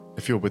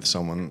if you're with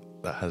someone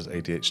that has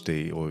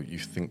ADHD, or you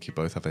think you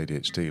both have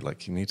ADHD,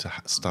 like you need to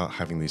start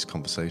having these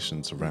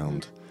conversations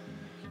around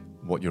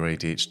what your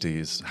ADHD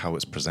is, how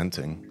it's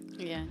presenting.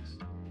 Yes.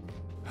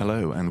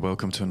 Hello and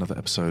welcome to another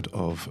episode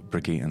of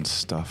Briggy and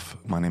Stuff.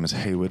 My name is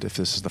Hayward. If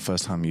this is the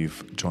first time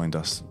you've joined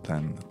us,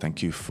 then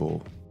thank you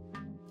for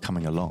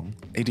coming along.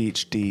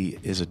 ADHD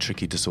is a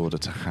tricky disorder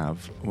to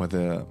have,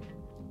 whether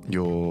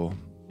you're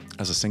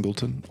as a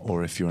singleton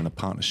or if you're in a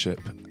partnership,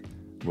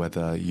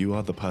 whether you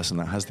are the person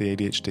that has the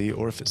ADHD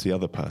or if it's the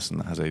other person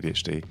that has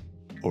ADHD,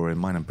 or in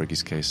mine and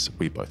Briggy's case,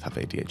 we both have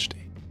ADHD.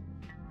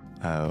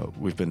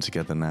 We've been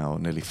together now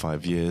nearly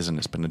 5 years, and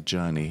it's been a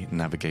journey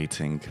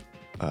navigating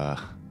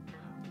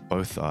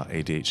both our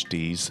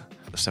ADHDs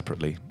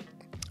separately,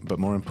 but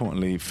more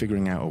importantly,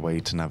 figuring out a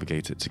way to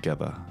navigate it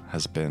together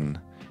has been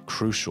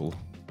crucial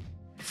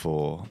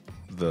for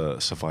the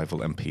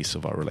survival and peace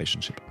of our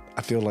relationship.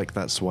 I feel like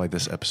that's why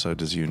this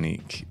episode is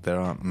unique. There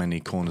aren't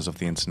many corners of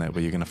the internet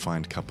where you're going to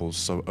find couples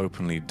so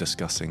openly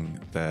discussing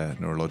their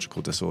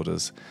neurological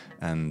disorders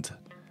and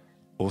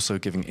also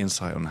giving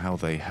insight on how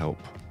they help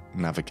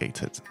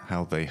navigate it,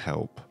 how they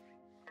help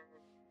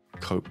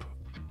cope,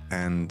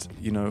 and,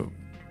 you know,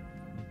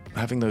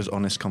 having those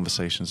honest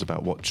conversations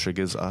about what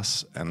triggers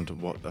us and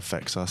what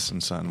affects us in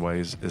certain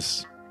ways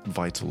is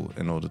vital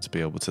in order to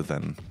be able to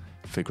then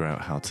figure out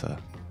how to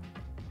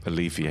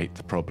alleviate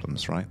the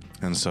problems, right?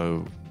 And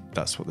so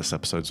that's what this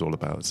episode's all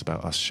about. It's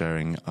about us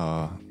sharing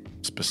our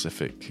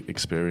specific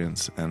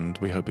experience, and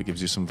we hope it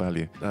gives you some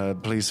value.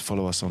 Please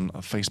follow us on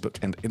Facebook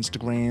and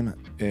Instagram.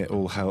 It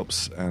all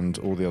helps, and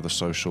all the other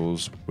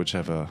socials,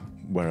 whichever,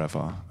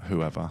 wherever,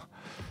 whoever.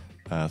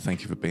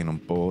 Thank you for being on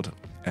board,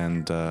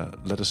 and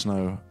let us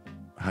know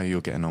how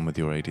you're getting on with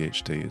your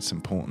ADHD. It's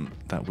important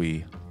that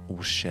we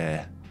all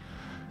share,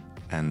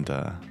 and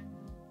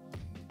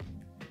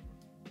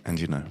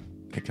you know,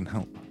 it can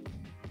help.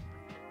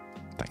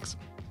 Thanks.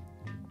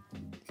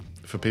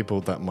 For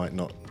people that might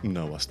not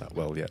know us that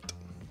well yet,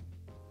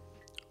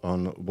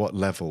 on what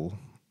level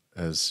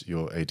is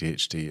your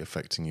ADHD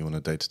affecting you on a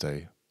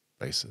day-to-day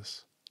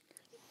basis?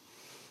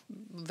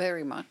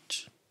 Very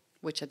much,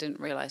 which I didn't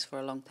realize for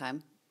a long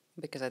time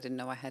because I didn't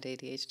know I had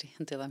ADHD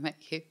until I met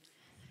you.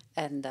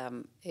 And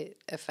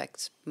it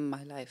affects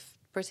my life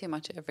pretty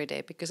much every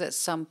day because at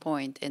some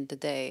point in the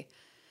day,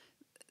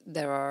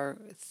 there are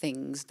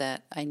things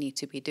that I need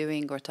to be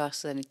doing or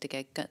tasks that I need to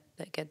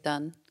get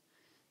done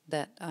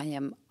that I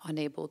am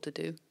unable to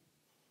do.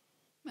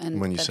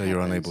 And when you say you're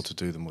unable to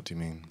do them, what do you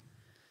mean?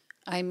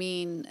 I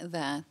mean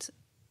that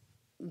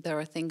there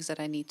are things that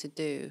I need to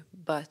do,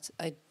 but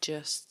I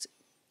just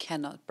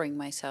cannot bring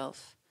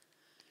myself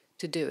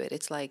to do it.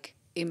 It's like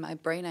in my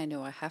brain, I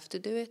know I have to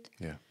do it.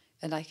 Yeah.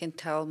 And I can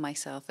tell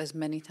myself as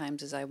many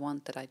times as I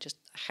want that I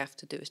have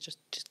to do it.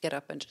 Just get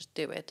up and just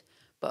do it.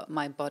 But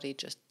my body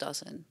just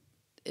doesn't.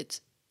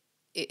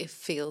 It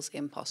feels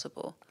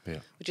impossible,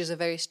 which is a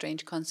very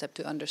strange concept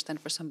to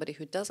understand for somebody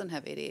who doesn't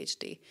have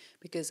ADHD,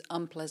 because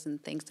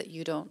unpleasant things that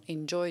you don't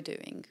enjoy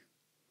doing,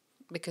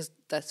 because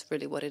that's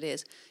really what it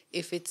is.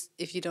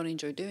 If you don't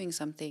enjoy doing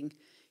something,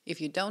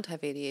 if you don't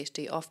have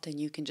ADHD, often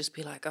you can just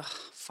be like, oh,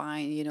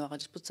 fine, you know, I'll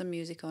just put some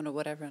music on or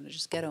whatever and I'll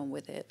just get on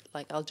with it.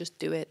 Like, I'll just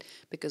do it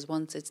because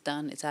once it's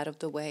done, it's out of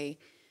the way,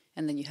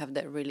 and then you have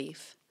that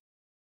relief.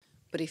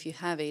 But if you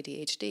have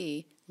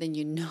ADHD, then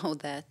you know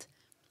that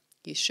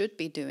you should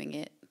be doing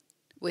it,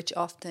 which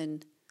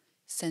often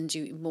sends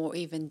you more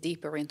even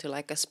deeper into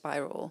like a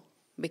spiral,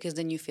 because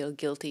then you feel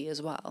guilty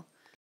as well.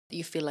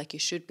 You feel like you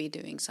should be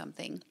doing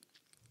something,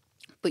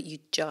 but you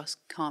just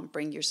can't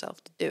bring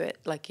yourself to do it.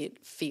 Like,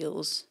 it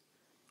feels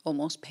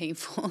almost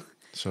painful.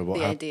 So what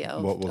the idea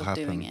of, what will of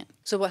happen? doing it.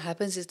 So what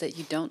happens is that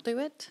you don't do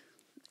it,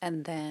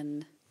 and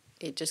then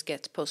it just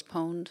gets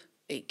postponed.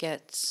 It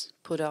gets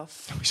put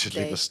off. We should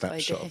leave a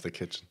snapshot of the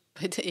kitchen.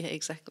 But yeah,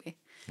 exactly.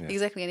 Yeah.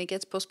 Exactly. And it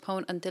gets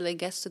postponed until it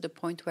gets to the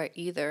point where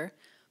either,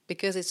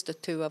 because it's the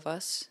two of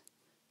us,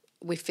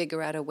 we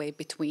figure out a way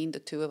between the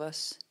two of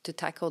us to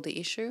tackle the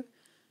issue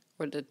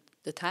or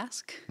the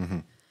task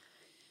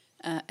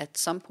at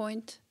some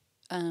point,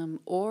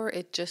 or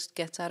it just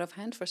gets out of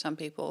hand for some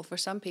people. For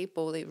some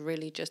people, it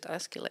really just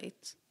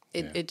escalates.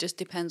 It just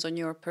depends on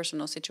your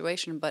personal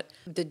situation. But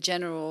the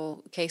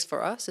general case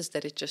for us is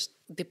that it just,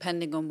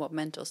 depending on what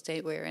mental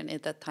state we're in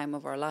at that time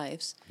of our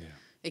lives,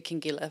 it can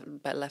get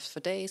left for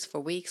days, for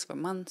weeks, for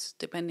months,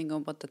 depending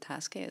on what the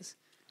task is.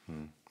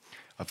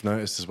 I've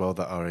noticed as well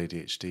that our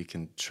ADHD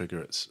can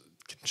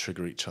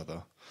trigger each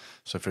other.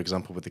 So, for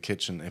example, with the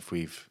kitchen, if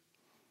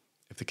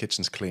the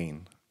kitchen's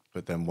clean,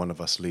 but then one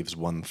of us leaves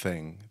one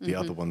thing, the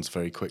other one's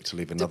very quick to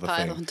leave another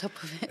pile thing on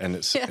top of it. And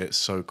it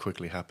so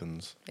quickly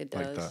happens. It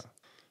like does. that.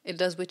 It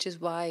does, which is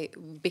why,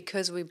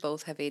 because we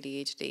both have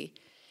ADHD,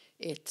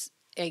 it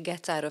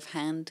gets out of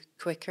hand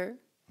quicker,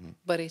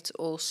 but it's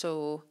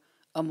also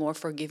a more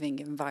forgiving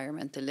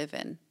environment to live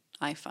in,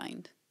 I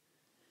find,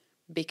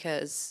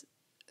 because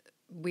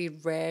we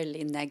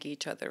rarely nag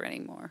each other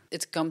anymore.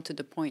 It's come to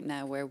the point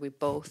now where we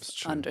both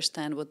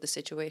understand what the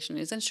situation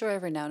is. And sure,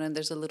 every now and then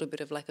there's a little bit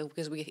of like,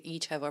 because we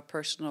each have our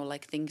personal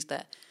like things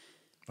that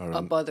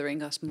are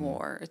bothering us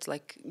more. It's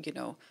like,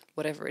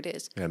 whatever it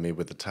is. Yeah, me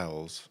with the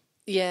towels.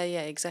 Yeah,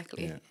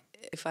 exactly. Yeah.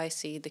 If I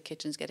see the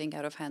kitchen's getting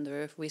out of hand,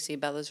 or if we see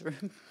Bella's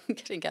room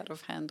getting out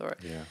of hand, or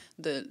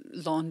the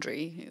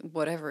laundry,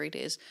 whatever it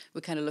is,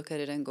 we kind of look at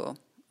it and go,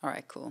 all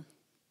right, cool.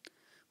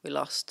 We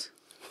lost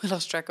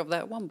track of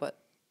that one, but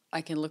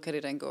I can look at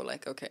it and go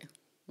like, okay,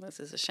 this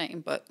is a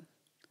shame, but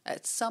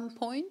at some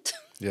point,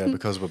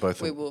 because we're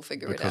both we will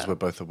figure it out. Because we're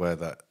both aware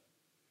that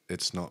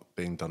it's not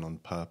being done on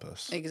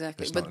purpose.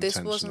 Exactly, but this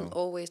wasn't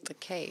always the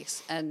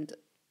case, and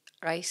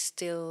I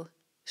still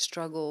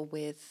struggle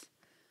with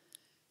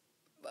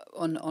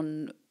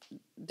on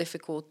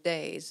difficult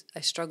days. I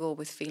struggle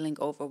with feeling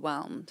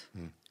overwhelmed,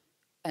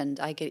 and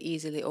I get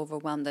easily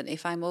overwhelmed. And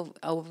if I'm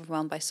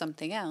overwhelmed by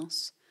something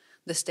else,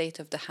 the state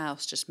of the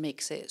house just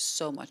makes it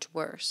so much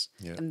worse.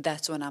 Yeah. And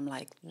that's when I'm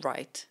like,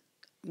 right,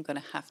 I'm going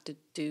to have to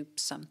do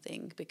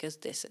something, because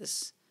this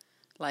is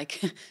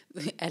like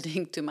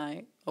adding to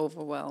my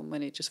overwhelm,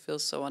 when it just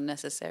feels so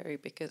unnecessary,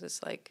 because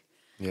it's like...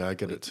 Yeah, I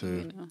get it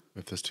too.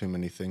 If there's too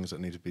many things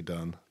that need to be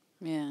done.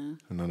 Yeah.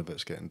 And none of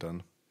it's getting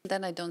done.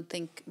 Then I don't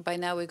think, by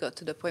now we got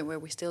to the point where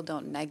we still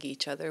don't nag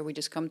each other. We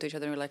just come to each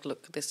other and we're like,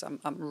 look,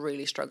 I'm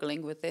really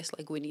struggling with this.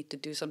 Like, we need to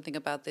do something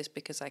about this,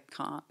 because I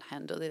can't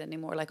handle it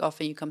anymore. Like,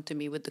 often you come to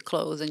me with the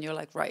clothes and you're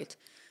like, right,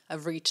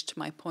 I've reached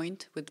my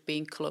point with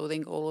being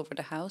clothing all over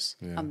the house.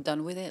 Yeah. I'm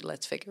done with it.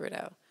 Let's figure it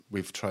out.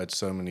 We've tried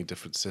so many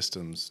different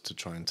systems to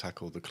try and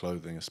tackle the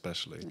clothing,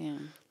 especially. Yeah.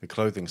 The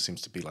clothing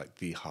seems to be like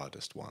the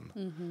hardest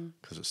one,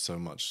 because there's so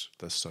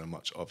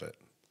much of it.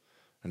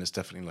 And it's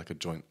definitely like a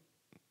joint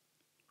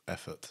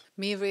effort.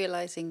 Me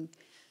realizing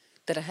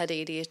that I had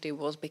ADHD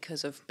was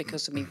because of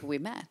me we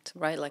met,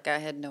 right? Like, I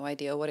had no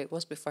idea what it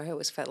was before. I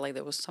always felt like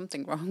there was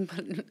something wrong,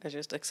 but I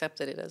just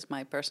accepted it as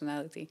my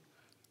personality.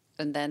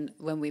 And then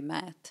when we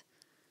met,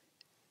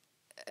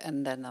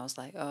 and then I was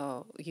like,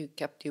 oh, you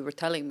were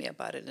telling me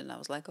about it, and I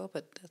was like, oh,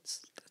 but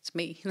that's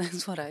me.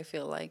 That's what I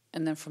feel like.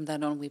 And then from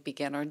then on, we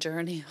began our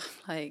journey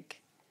of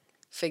like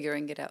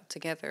figuring it out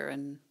together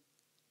and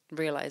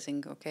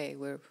realizing, okay,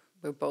 we're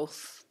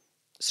both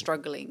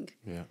struggling,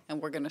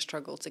 and we're going to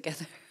struggle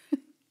together.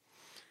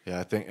 Yeah,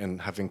 I think,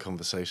 and having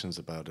conversations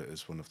about it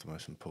is one of the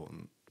most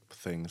important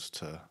things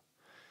to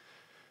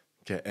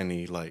get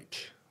any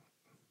like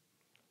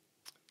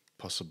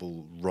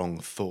possible wrong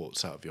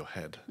thoughts out of your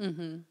head.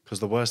 Because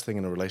the worst thing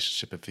in a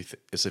relationship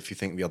is if you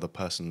think the other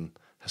person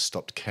has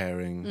stopped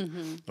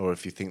caring, or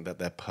if you think that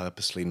they're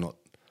purposely not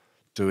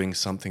doing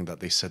something that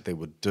they said they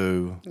would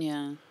do.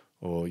 Yeah.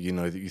 Or,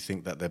 that you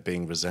think that they're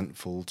being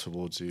resentful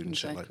towards you and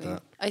shit like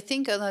that. I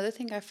think another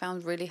thing I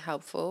found really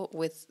helpful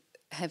with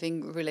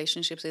having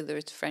relationships, either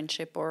it's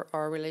friendship or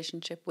our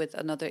relationship with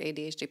another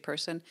ADHD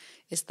person,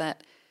 is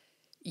that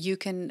you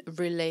can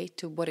relate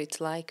to what it's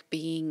like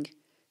being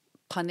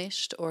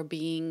punished or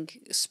being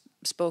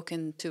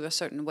spoken to a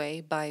certain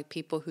way by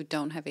people who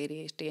don't have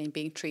ADHD, and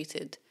being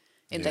treated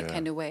in that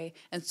kind of way.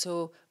 And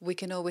so we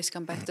can always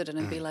come back to that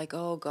and be like,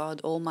 oh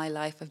God, all my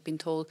life I've been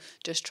told,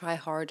 just try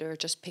harder,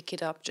 just pick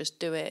it up, just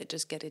do it,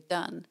 just get it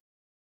done.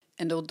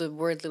 And all the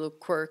weird little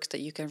quirks that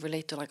you can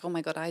relate to, like, oh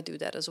my God, I do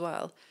that as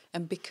well.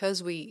 And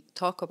because we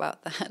talk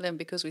about that, and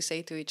because we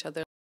say to each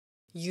other,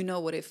 you know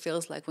what it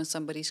feels like when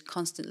somebody's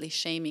constantly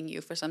shaming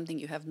you for something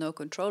you have no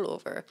control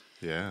over.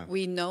 Yeah.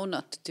 We know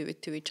not to do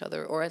it to each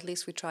other, or at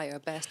least we try our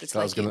best. It's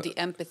like the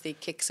empathy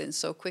kicks in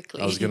so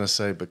quickly. I was going to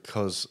say,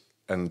 because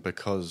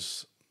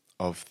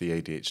of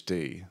the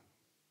ADHD,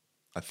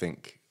 I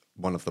think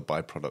one of the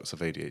byproducts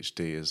of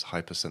ADHD is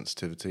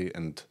hypersensitivity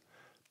and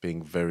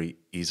being very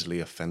easily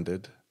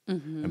offended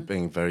and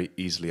being very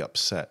easily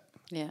upset.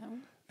 Yeah.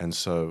 And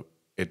so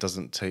it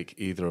doesn't take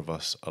either of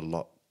us a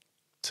lot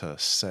to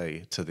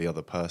say to the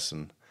other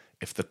person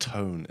if the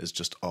tone is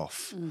just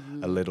off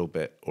a little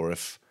bit, or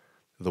if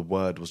the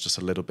word was just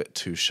a little bit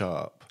too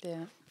sharp.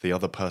 Yeah. The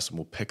other person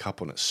will pick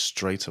up on it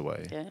straight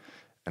away. Yeah.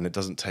 And it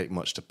doesn't take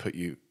much to put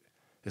you...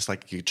 It's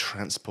like you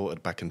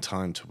transported back in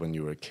time to when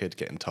you were a kid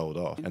getting told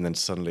off, and then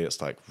suddenly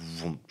it's like...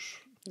 Vroomsh.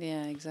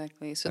 Yeah,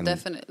 exactly. So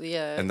definitely,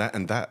 yeah.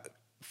 And that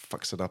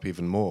fucks it up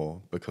even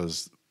more,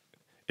 because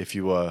if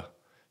you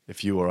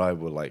or I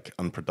were like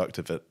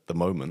unproductive at the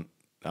moment,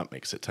 that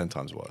makes it 10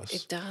 times worse.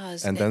 It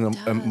does. And then,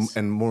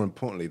 and more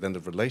importantly, then the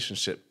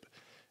relationship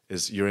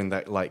is, you're in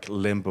that like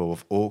limbo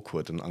of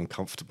awkward and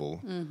uncomfortable,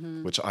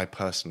 which I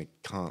personally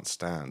can't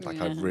stand. Like,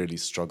 I really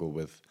struggle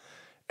with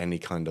any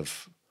kind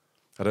of...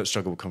 I don't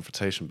struggle with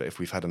confrontation, but if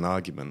we've had an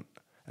argument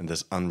and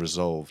there's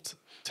unresolved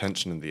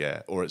tension in the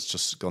air, or it's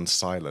just gone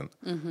silent,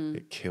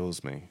 it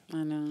kills me.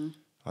 I know.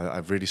 I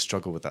really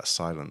struggle with that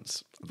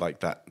silence, like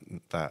that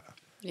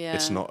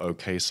it's not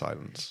okay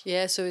silence.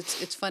 Yeah, so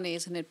it's funny,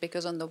 isn't it?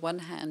 Because on the one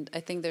hand,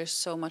 I think there's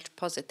so much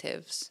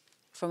positives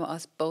from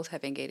us both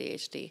having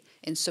ADHD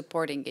in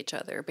supporting each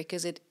other,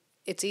 because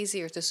it's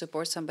easier to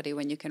support somebody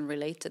when you can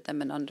relate to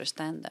them and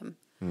understand them.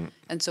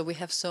 And so we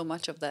have so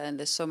much of that, and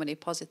there's so many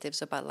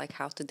positives about like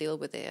how to deal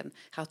with it and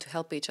how to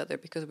help each other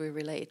because we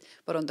relate.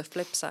 But on the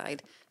flip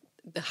side,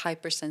 the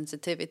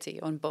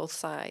hypersensitivity on both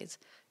sides,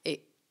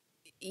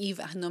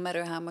 even no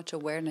matter how much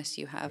awareness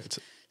you have,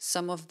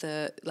 some of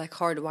the like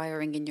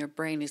hardwiring in your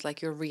brain is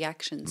like your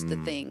reactions to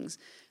things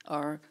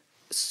are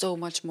so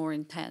much more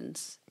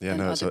intense than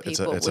other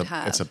people would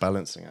have. It's a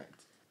balancing act.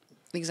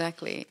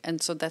 Exactly.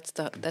 And so that's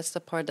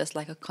the part that's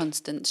like a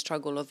constant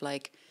struggle of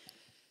like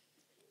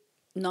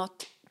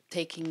not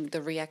taking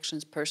the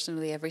reactions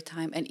personally every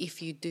time, and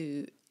if you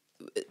do,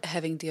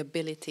 having the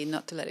ability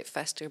not to let it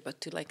fester but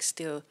to like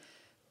still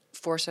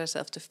force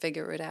ourselves to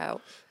figure it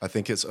out. I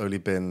think it's only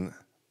been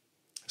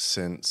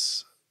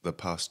since the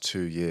past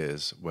 2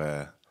 years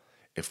where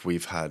if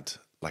we've had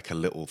like a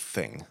little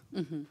thing,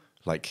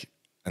 like,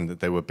 and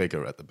they were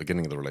bigger at the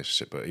beginning of the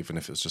relationship, but even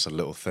if it was just a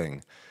little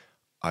thing,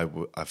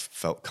 I've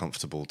felt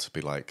comfortable to be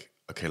like,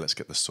 okay, let's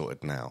get this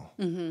sorted now.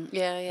 Mm-hmm.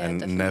 Yeah, and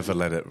definitely. never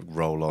let it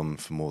roll on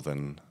for more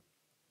than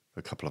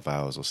a couple of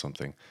hours or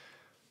something,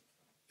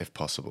 if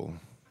possible.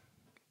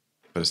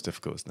 But it's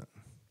difficult, isn't it?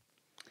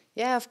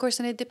 Yeah, of course,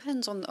 and it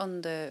depends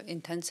on the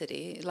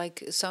intensity.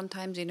 Like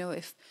sometimes,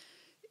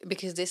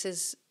 because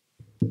this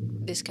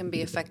can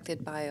be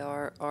affected by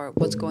our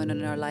what's going on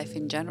in our life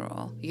in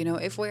general.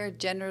 If we're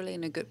generally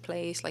in a good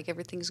place, like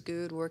everything's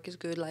good, work is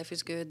good, life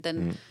is good,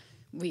 then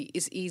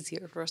it's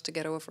easier for us to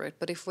get over it.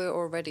 But if we're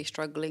already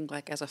struggling,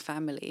 like as a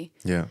family,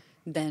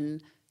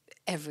 then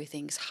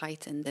everything's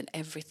heightened and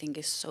everything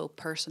is so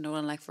personal.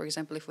 And like, for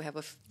example, if we have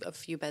a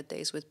few bad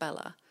days with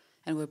Bella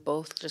and we're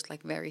both just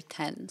like very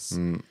tense,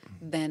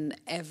 then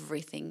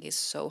everything is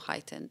so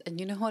heightened. And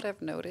you know what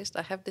I've noticed?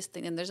 I have this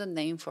thing, and there's a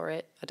name for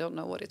it. I don't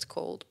know what it's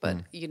called, but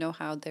you know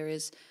how there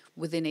is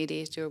within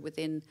ADHD or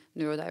within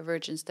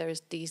neurodivergence,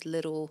 there's these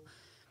little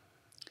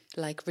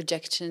like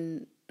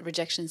rejection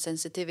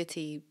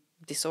sensitivity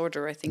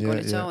disorder, I think, on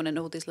its own, and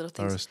all these little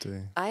things.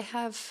 RSD. I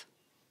have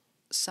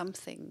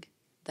something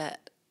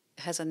that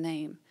has a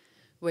name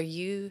where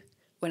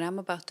when I'm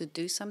about to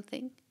do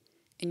something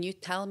and you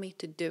tell me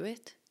to do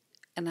it,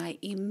 and I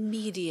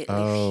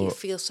immediately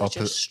feel such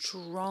a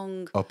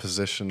strong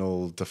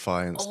oppositional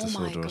defiance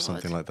disorder or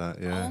something like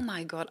that. Yeah. Oh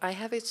my God, I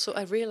have it. So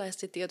I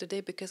realized it the other day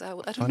because I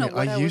don't Funny, know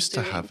what I was used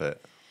doing. to have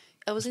it.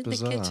 I was it's in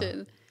bizarre. the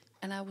kitchen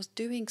and I was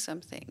doing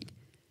something,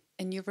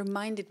 and you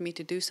reminded me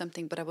to do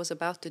something, but I was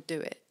about to do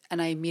it,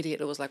 and I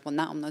immediately was like, "Well,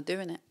 now I'm not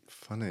doing it.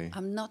 Funny.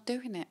 I'm not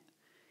doing it."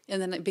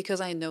 And then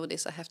because I know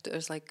this, I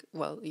was like,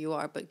 "Well, you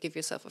are, but give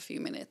yourself a few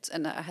minutes."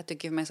 And I had to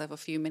give myself a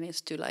few minutes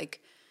to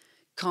like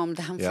calm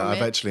down from it. Yeah,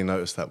 I've actually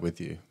noticed that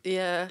with you.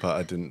 Yeah. But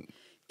I didn't.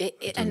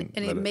 And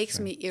it makes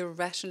me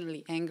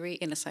irrationally angry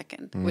in a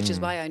second, which is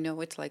why I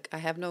know it's like I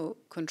have no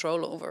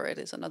control over it.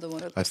 Is another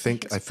one of those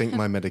things. I think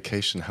my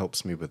medication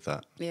helps me with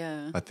that.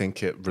 Yeah. I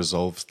think it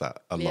resolves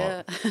that a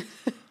lot.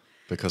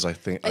 Because I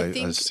think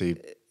I see.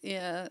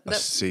 Yeah. I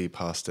see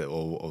past it,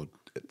 or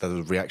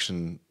the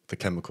reaction. The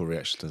chemical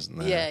reaction isn't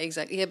there. Yeah,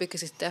 exactly. Yeah,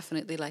 because it's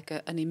definitely like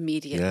an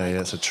immediate. Yeah, like,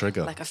 it's a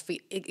trigger. Like I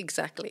feel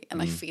exactly,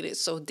 and I feel it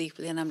so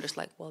deeply, and I'm just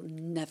like, well,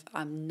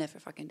 I'm never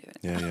fucking doing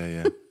it.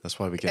 Yeah. That's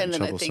why we get in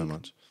trouble so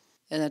much.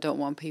 And I don't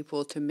want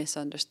people to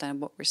misunderstand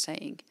what we're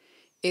saying.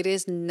 It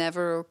is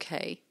never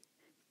okay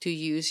to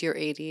use your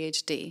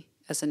ADHD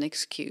as an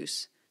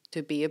excuse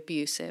to be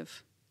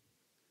abusive,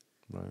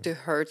 to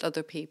hurt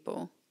other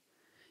people,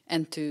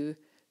 and to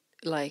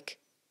like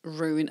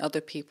ruin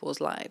other people's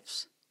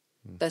lives.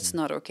 That's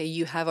not okay.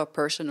 You have a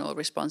personal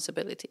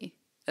responsibility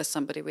as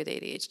somebody with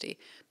ADHD,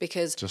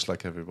 because just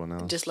like everyone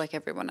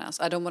else.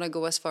 I don't want to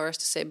go as far as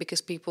to say, because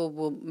people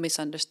will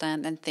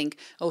misunderstand and think,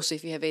 oh, so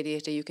if you have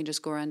ADHD, you can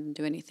just go around and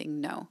do anything.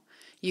 No,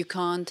 you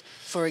can't,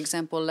 for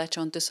example, latch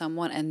onto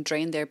someone and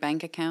drain their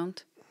bank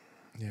account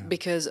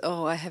because,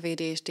 oh, I have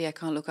ADHD, I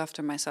can't look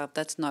after myself.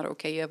 That's not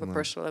okay. You have a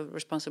personal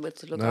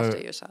responsibility to look after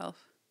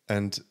yourself.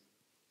 And,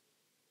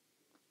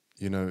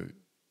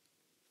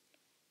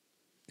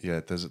 yeah,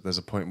 there's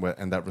a point where,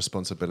 and that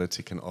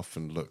responsibility can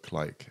often look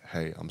like,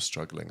 hey, I'm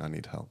struggling, I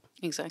need help.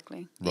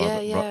 Exactly.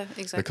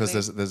 Exactly. Because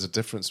there's a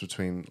difference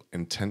between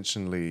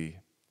intentionally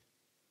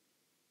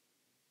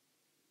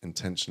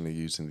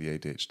using the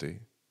ADHD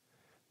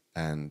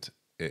and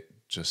it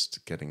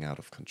just getting out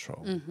of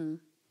control.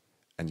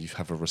 And you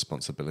have a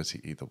responsibility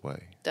either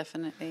way.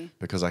 Definitely.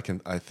 Because I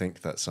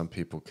think that some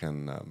people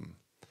can,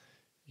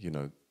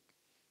 you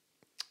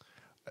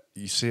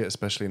see it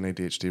especially in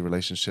ADHD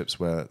relationships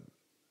where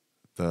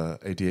the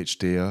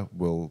ADHDer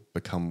will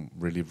become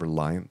really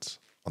reliant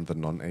on the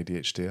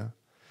non-ADHDer,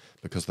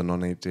 because the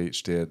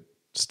non-ADHDer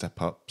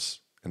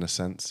step-ups in a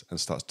sense and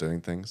starts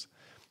doing things,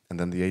 and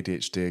then the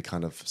ADHDer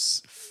kind of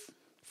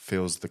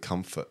feels the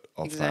comfort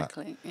of that.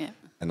 Exactly, yeah.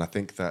 And I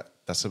think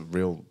that's a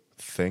real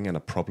thing and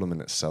a problem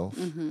in itself,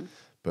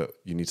 but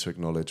you need to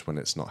acknowledge when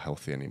it's not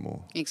healthy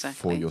anymore.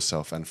 Exactly. For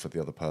yourself and for the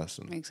other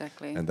person.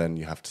 Exactly. And then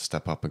you have to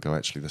step up and go,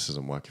 actually, this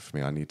isn't working for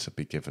me. I need to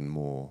be given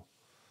more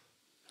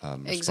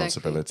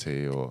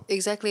responsibility, or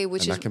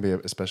which that can be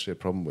especially a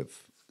problem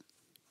with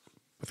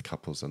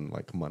couples and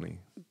like money.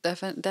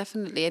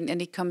 Definitely,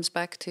 and it comes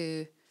back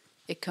to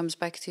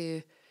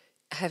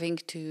having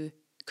to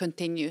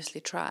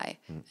continuously try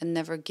and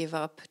never give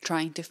up,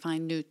 trying to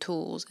find new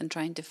tools and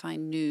trying to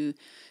find new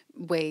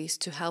ways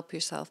to help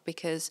yourself,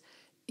 because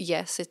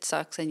yes, it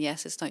sucks, and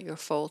yes, it's not your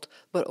fault,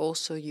 but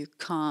also you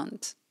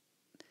can't,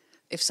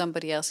 if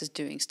somebody else is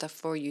doing stuff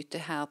for you to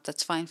help,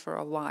 that's fine for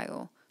a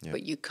while,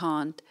 but you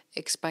can't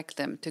expect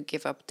them to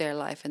give up their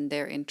life and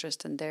their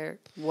interest and their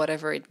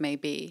whatever it may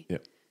be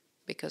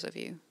because of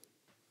you.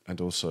 And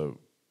also,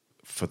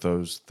 for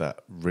those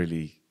that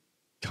really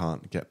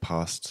can't get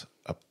past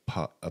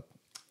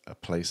a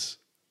place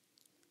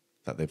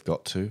that they've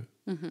got to,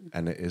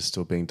 and it is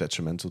still being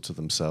detrimental to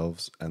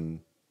themselves and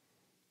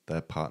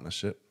their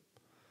partnership,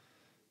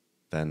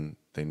 then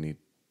they need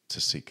to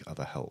seek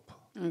other help.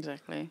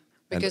 Exactly.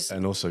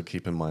 And also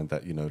keep in mind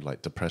that, you know,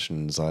 like depression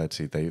and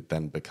anxiety, they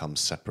then become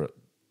separate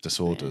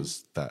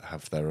disorders that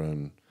have their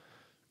own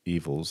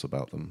evils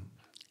about them.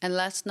 And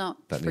let's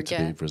not that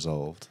forget need to be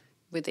resolved.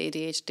 With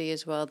ADHD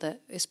as well,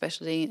 that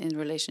especially in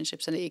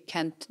relationships, and it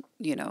can't,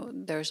 you know,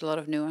 there's a lot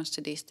of nuance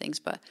to these things,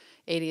 but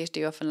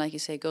ADHD often, like you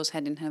say, goes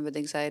hand in hand with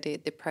anxiety,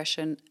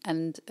 depression,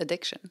 and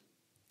addiction.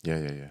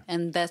 Yeah.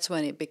 And that's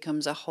when it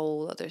becomes a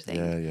whole other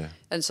thing. Yeah.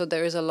 And so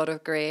there is a lot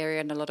of gray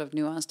area and a lot of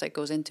nuance that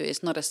goes into it.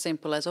 It's not as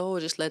simple as, oh,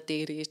 just let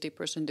the ADHD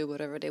person do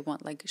whatever they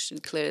want. Like,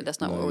 clearly that's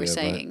not what we're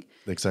saying.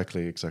 Right.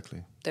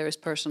 Exactly. There is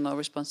personal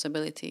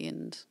responsibility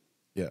and...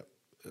 Yeah,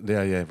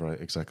 right,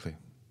 exactly.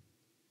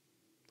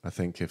 I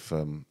think if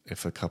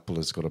a couple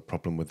has got a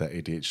problem with their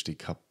ADHD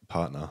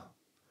partner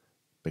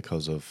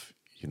because of,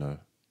 you know,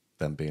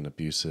 them being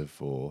abusive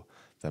or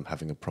them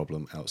having a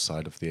problem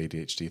outside of the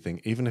ADHD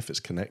thing, even if it's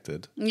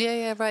connected.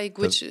 Yeah, right.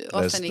 Which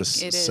often it is.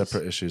 There's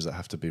separate issues that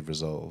have to be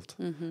resolved.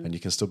 And you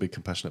can still be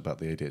compassionate about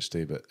the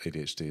ADHD, but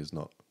ADHD is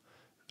not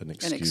an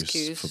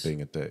excuse for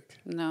being a dick.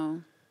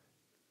 No.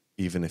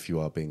 Even if you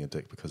are being a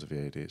dick because of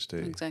your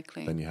ADHD.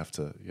 Exactly. Then you have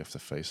to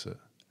face it.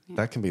 Yeah.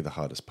 That can be the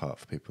hardest part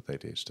for people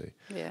with ADHD.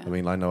 Yeah. I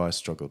mean, I know I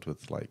struggled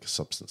with like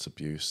substance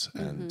abuse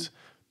and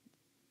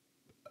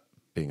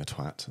being a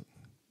twat.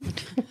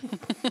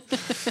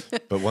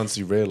 But once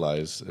you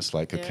realize, it's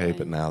like, okay,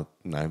 but now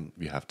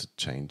you have to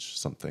change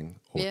something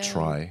or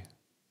try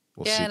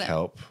or seek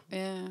help.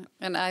 Yeah.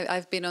 And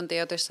I've been on the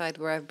other side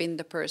where I've been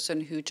the person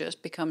who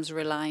just becomes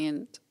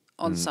reliant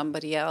on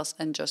somebody else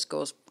and just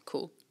goes,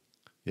 cool.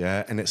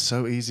 Yeah, and it's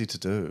so easy to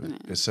do. Yeah.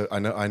 It's so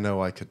I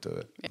know I could do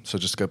it. Yeah. So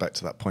just to go back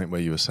to that point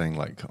where you were saying,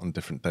 like, on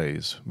different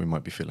days we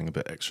might be feeling a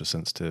bit extra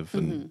sensitive,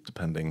 and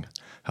depending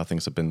how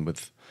things have been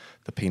with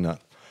the peanut.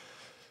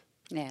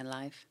 Yeah,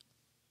 life.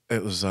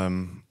 It was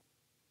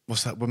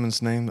what's that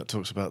woman's name that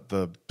talks about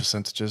the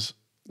percentages?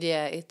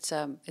 Yeah, it's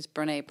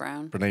Brene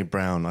Brown. Brene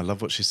Brown. I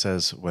love what she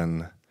says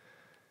when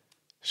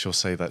she'll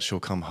say that she'll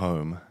come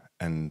home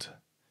and,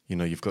 you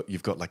know, you've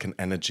got like an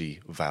energy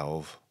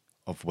valve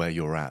of where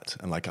you're at,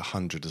 and like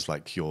 100 is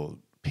like your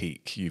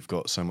peak. You've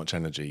got so much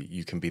energy,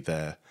 you can be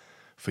there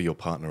for your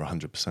partner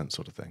 100%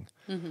 sort of thing.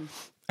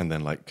 And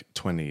then like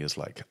 20 is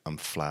like, I'm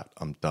flat,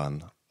 I'm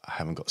done, I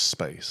haven't got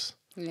space.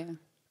 Yeah.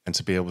 And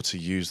to be able to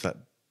use that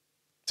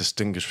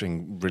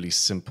distinguishing really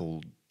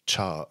simple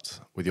chart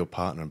with your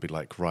partner and be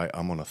like, right,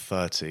 I'm on a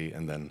 30,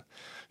 and then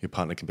your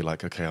partner can be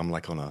like, okay, I'm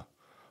like on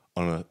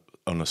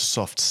a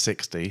soft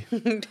 60.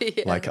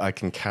 Like I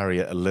can carry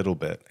it a little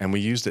bit. And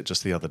we used it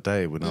just the other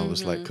day when I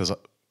was like, because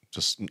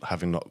just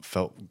having not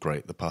felt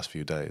great the past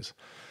few days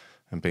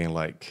and being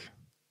like,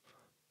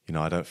 you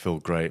know, I don't feel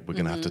great, we're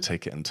going to have to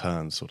take it in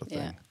turns sort of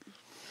thing.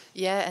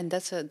 Yeah, and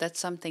that's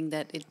something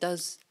that it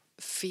does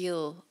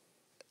feel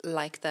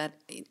like that,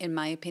 in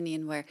my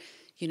opinion, where,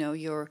 you know,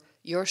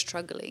 you're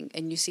struggling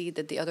and you see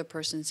that the other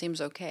person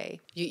seems okay.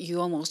 You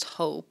almost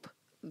hope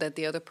that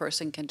the other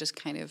person can just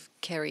kind of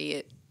carry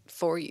it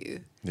for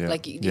you.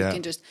 Like you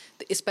can just,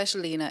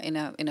 especially in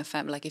a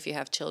family, like if you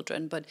have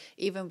children, but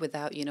even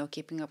without, you know,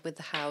 keeping up with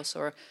the house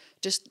or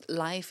just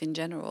life in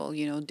general,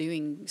 you know,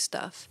 doing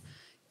stuff,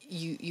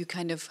 you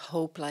kind of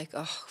hope like,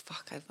 oh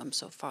fuck, I'm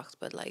so fucked,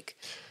 but like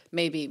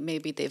maybe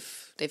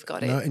they've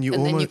got it. And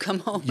then you come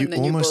home and then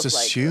almost you both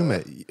assume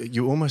like,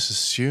 you almost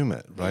assume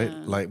it, right?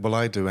 Yeah. Like, well,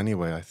 I do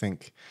anyway. I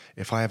think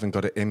if I haven't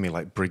got it in me,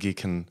 like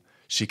Briggy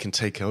she can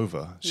take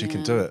over, she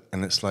can do it,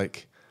 and it's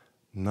like,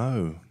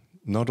 no.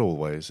 Not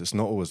always. It's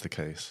not always the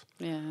case.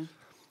 Yeah.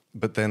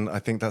 But then I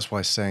think that's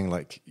why saying,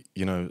 like,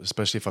 you know,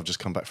 especially if I've just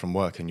come back from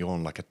work and you're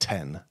on like a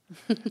 10,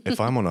 if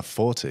I'm on a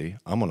 40,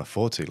 I'm on a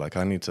 40. Like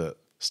I need to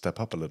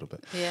step up a little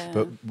bit. Yeah.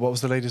 But what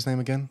was the lady's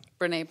name again?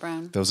 Brene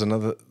Brown. There was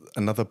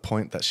another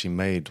point that she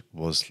made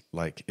was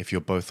like, if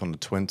you're both on a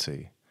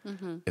 20,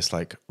 it's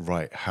like,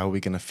 right, how are we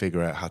going to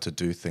figure out how to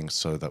do things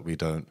so that we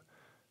don't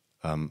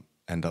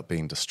end up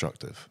being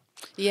destructive?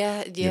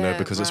 Yeah, you know,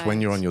 because it's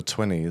when you're on your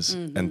 20s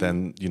and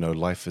then, you know,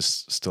 life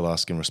is still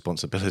asking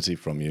responsibility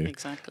from you.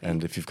 Exactly.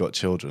 And if you've got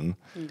children,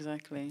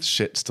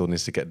 shit still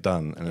needs to get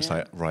done. And it's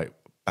like, right,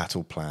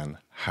 battle plan.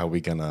 How are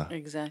we gonna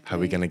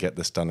get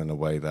this done in a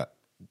way that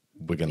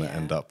we're gonna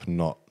end up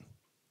not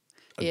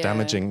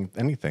damaging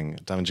anything,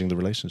 damaging the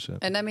relationship?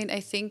 And I mean, I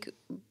think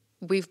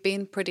we've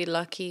been pretty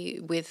lucky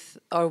with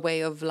our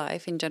way of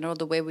life in general,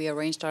 the way we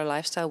arranged our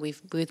lifestyle.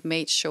 We've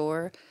made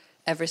sure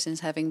ever since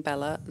having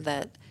Bella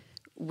that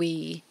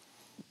we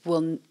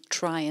will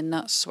try and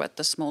not sweat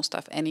the small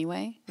stuff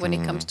anyway when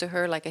it comes to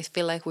her. Like I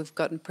feel like we've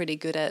gotten pretty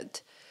good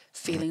at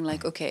feeling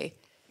like, okay,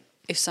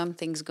 if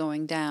something's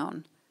going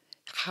down,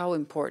 how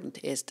important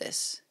is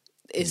this?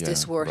 Is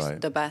this worth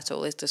the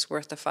battle? Is this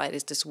worth the fight?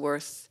 Is this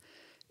worth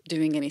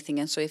doing anything?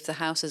 And so if the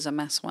house is a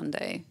mess one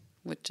day,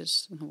 which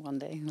is one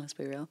day, let's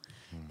be real,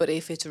 but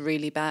if it's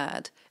really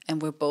bad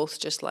and we're both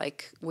just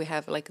like, we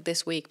have like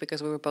this week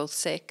because we were both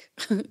sick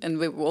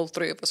and all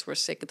three of us were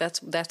sick,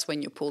 that's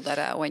when you pull that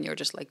out, when you're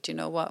just like, do you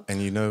know what?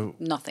 And you know,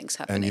 nothing's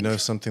happening. And you know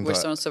something we're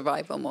still in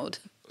survival mode.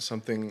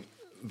 Something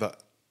that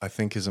I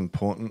think is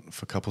important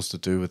for couples to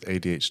do with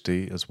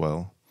ADHD as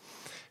well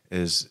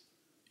is,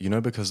 you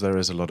know, because there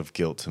is a lot of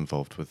guilt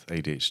involved with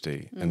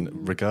ADHD,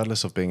 and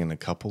regardless of being in a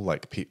couple,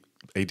 like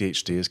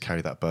ADHDers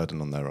carry that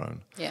burden on their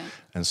own. Yeah.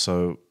 And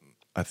so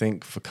I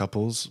think for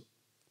couples,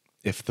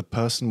 if the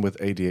person with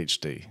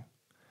ADHD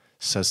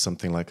says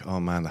something like, oh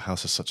man, the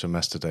house is such a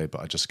mess today, but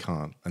I just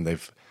can't, and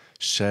they've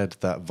shared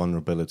that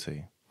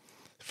vulnerability,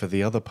 for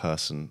the other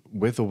person,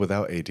 with or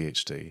without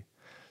ADHD,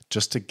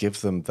 just to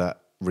give them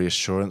that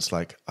reassurance,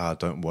 like,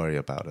 don't worry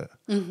about it.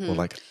 Or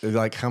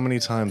like how many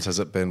times has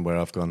it been where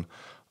I've gone,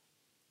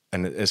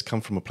 and it's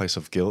come from a place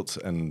of guilt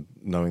and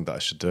knowing that I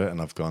should do it,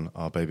 and I've gone,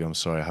 oh baby, I'm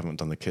sorry, I haven't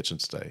done the kitchen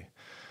today.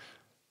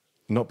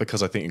 Not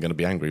because I think you're going to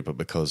be angry, but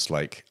because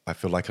like I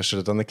feel like I should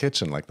have done the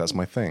kitchen, like that's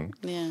my thing.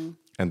 Yeah.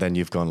 And then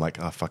you've gone like,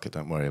 fuck it,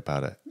 don't worry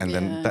about it. And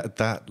then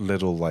that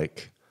little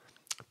like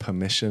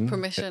permission,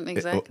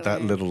 exactly.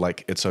 That little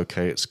like, it's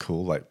okay, it's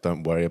cool, like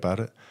don't worry about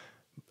it,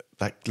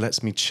 that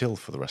lets me chill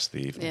for the rest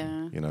of the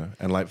evening. You know,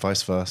 and like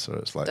vice versa.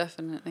 It's like,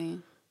 definitely.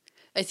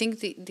 I think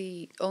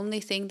the only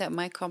thing that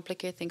might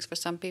complicate things for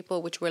some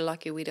people, which we're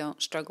lucky we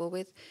don't struggle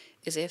with,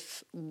 is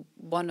if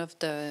one of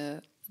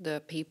the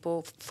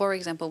people, for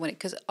example,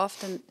 because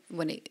often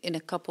in a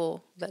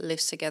couple that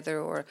lives together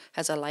or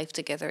has a life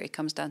together, it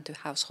comes down to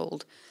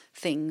household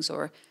things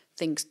or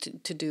things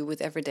to do with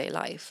everyday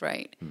life,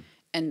 right?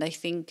 And I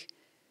think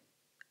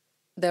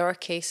there are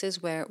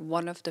cases where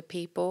one of the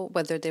people,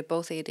 whether they're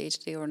both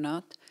ADHD or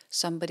not,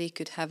 somebody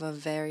could have a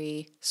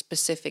very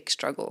specific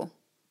struggle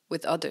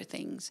with other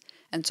things.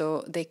 And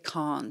so they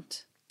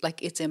can't,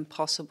 like it's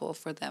impossible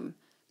for them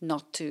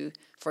not to,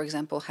 for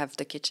example, have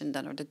the kitchen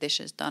done or the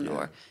dishes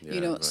done,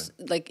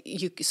 like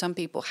some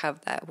people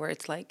have that where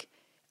it's like,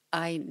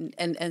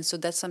 and so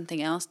that's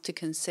something else to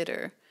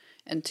consider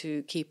and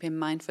to keep in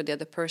mind for the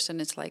other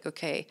person. It's like,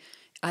 okay,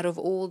 out of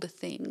all the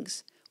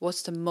things,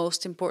 what's the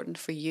most important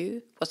for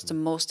you? What's the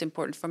most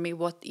important for me?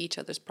 What each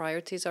other's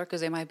priorities are,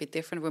 because they might be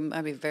different. We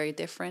might be very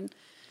different.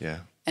 Yeah.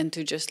 And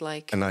to just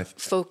like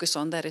focus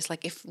on that. It's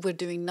like, if we're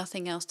doing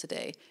nothing else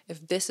today,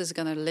 if this is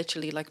going to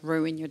literally like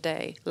ruin your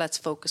day, let's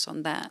focus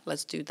on that.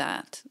 Let's do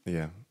that.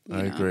 Yeah,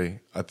 I agree.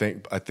 I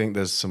think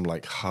there's some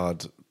like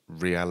hard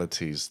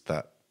realities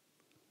that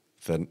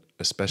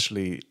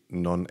especially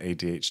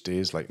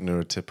non-ADHDs, like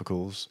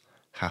neurotypicals,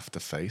 have to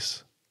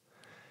face.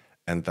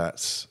 And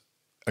that's,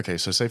 okay,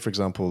 so say for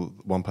example,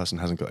 one person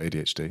hasn't got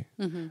ADHD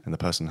and the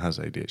person has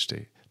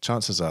ADHD.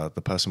 Chances are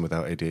the person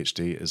without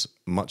ADHD is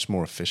much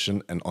more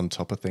efficient and on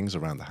top of things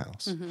around the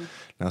house.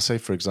 Now, say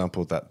for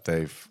example that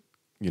they've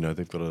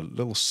got a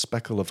little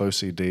speckle of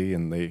OCD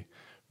and they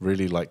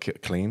really like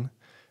it clean.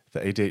 The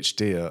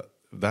ADHD,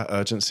 that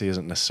urgency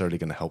isn't necessarily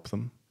going to help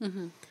them.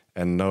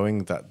 And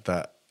knowing that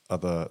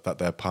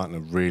their partner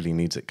really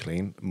needs it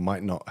clean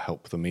might not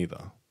help them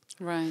either.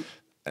 Right.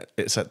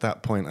 It's at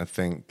that point, I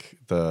think,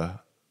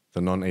 the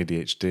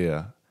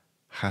non-ADHDer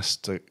has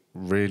to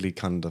really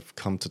kind of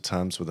come to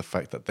terms with the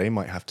fact that they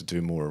might have to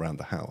do more around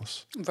the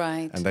house.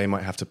 Right. And they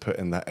might have to put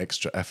in that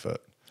extra effort.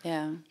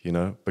 Yeah. You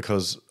know,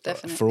 because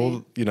for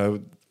all, you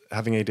know,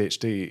 having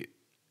ADHD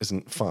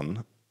isn't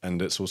fun,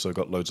 and it's also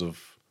got loads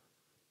of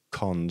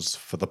cons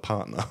for the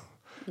partner.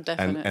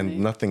 Definitely.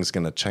 And nothing's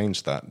going to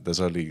change that. There's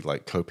only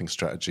like coping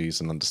strategies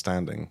and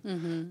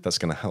understanding that's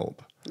going to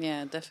help.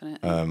 Yeah,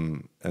 definitely.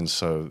 And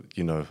so,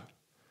 you know,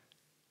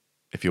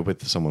 if you're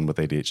with someone with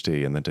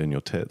ADHD and they're doing your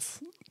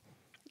tits,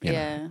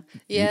 I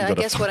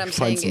guess what I'm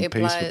saying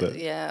applies.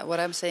 Yeah, what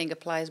I'm saying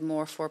applies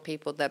more for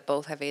people that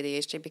both have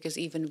ADHD, because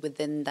even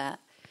within that,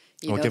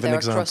 there are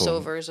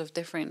crossovers of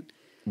different.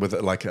 With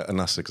like a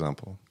us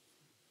example.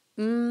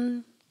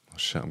 Oh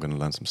shit! I'm going to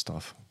learn some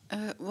stuff.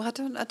 Well, I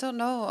don't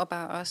know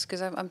about us,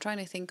 because I'm trying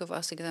to think of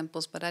us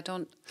examples, but I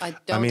don't have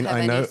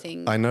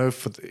anything. I know,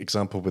 for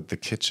example, with the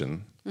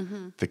kitchen,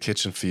 the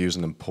kitchen for you is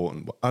an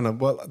important one. I know.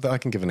 Well, I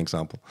can give an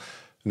example.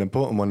 An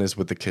important one is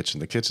with the kitchen.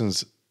 The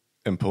kitchen's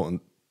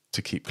important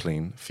to keep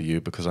clean for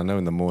you, because I know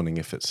in the morning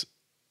if it's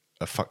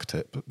a fuck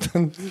tip,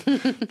 then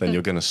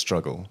you're going to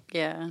struggle.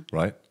 Yeah.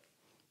 Right?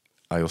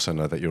 I also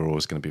know that you're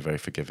always going to be very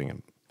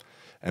forgiving.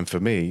 And for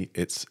me,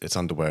 it's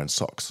underwear and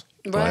socks.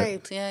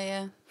 Right,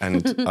 yeah.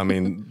 And I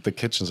mean, the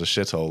kitchen's a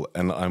shithole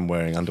and I'm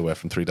wearing underwear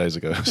from 3 days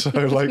ago. So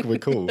like, we're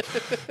cool.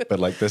 But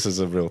like, this is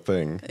a real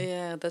thing.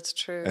 Yeah, that's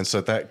true. And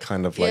so that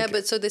kind of like... Yeah,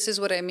 but so this is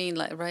what I mean,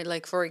 like, right?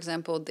 Like, for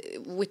example,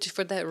 which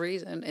for that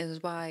reason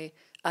is why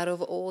out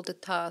of all the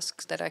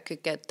tasks that I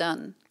could get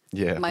done,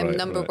 my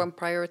number one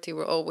priority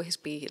will always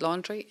be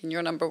laundry, and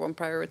your number one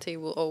priority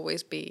will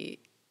always be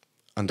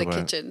underwear.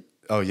 The kitchen.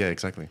 Oh, yeah,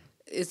 exactly.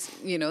 it's,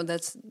 you know,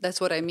 that's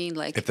what I mean.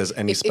 Like, if there's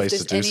any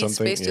space to do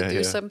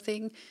something,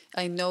 something,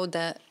 I know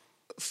that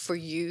for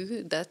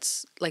you,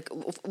 that's like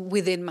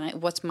within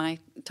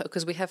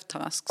because we have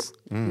tasks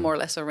more or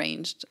less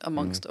arranged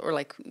amongst, or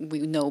like we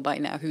know by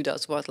now who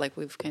does what, like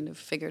we've kind of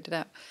figured it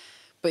out.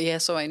 But yeah,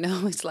 so I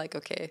know it's like,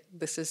 okay,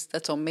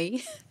 that's on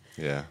me.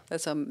 Yeah.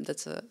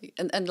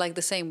 And like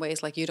the same way,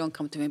 it's like you don't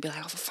come to me and be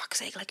like, oh, for fuck's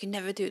sake, like you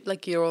never do it.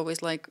 Like you're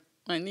always like,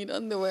 I need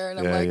underwear, and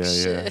I'm like,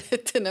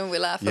 shit, and then we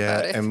laugh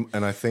about it.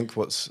 And I think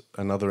what's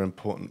another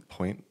important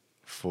point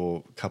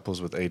for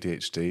couples with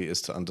ADHD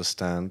is to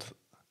understand,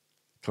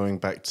 going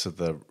back to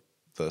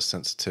the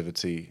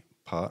sensitivity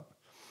part,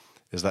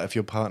 is that if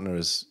your partner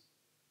is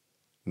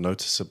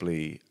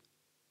noticeably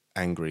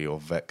angry or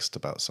vexed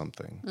about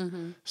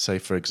something, say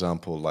for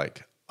example,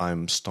 like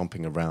I'm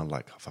stomping around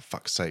like, oh, for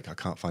fuck's sake, I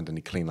can't find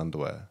any clean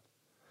underwear,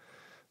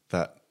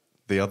 that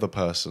the other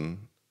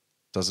person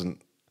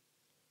doesn't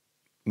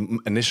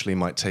initially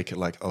might take it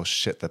like, oh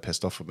shit, they're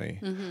pissed off at me.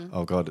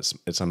 Oh God,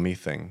 it's a me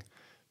thing.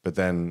 But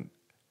then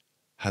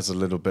has a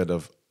little bit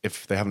of,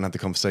 if they haven't had the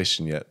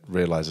conversation yet,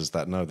 realizes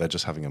that no, they're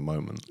just having a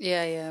moment.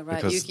 Yeah,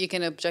 right. You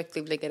can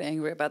objectively get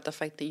angry about the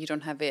fact that you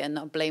don't have it and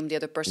not blame the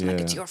other person. Like,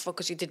 it's your fault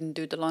because you didn't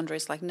do the laundry.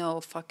 It's like, no,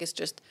 fuck, it's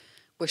just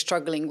we're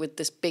struggling with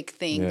this big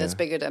thing that's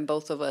bigger than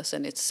both of us,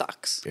 and it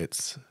sucks.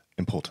 It's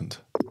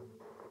important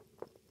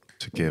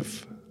to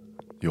give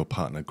your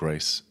partner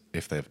grace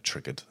if they've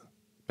triggered,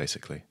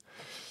 basically.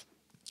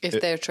 If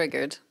they're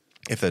triggered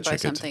by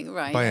something,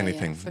 right? By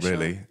anything,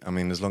 really. Sure. I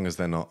mean, as long as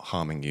they're not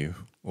harming you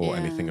or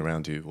anything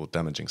around you or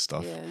damaging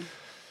stuff,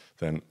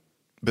 then.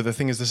 But the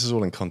thing is, this is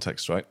all in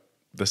context, right?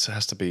 This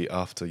has to be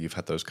after you've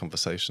had those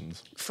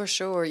conversations. For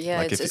sure, yeah.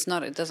 Like it's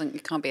not.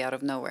 It can't be out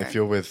of nowhere. If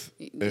you're with,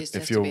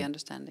 if you're to be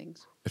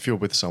understandings. If you're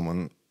with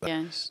someone,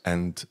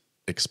 and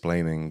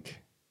explaining,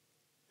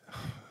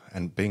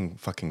 and being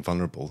fucking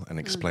vulnerable and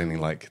explaining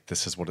like,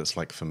 this is what it's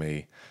like for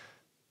me,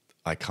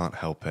 I can't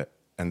help it.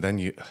 And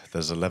then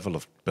there's a level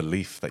of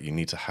belief that you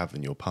need to have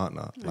in your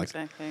partner. Like,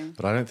 exactly.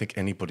 But I don't think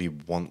anybody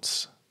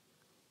wants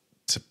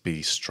to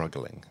be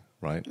struggling,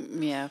 right?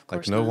 Yeah, of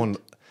course like no not. one,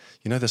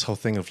 you know, this whole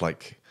thing of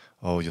like,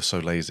 oh, you're so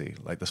lazy.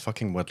 Like this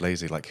fucking word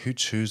lazy, like who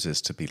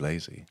chooses to be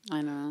lazy?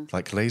 I know.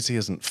 Like lazy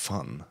isn't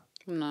fun.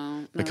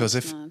 No, because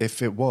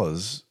if it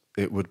was,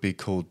 it would be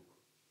called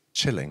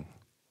chilling.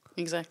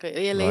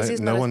 Exactly. Yeah, lazy right?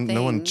 is not a thing.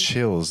 No one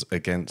chills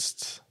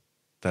against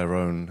their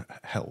own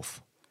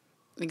health.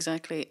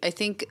 Exactly. I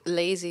think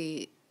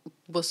lazy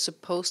was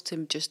supposed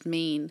to just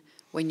mean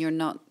when you're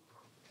not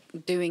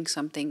doing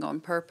something on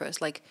purpose,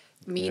 like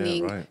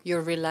meaning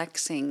you're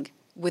relaxing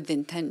with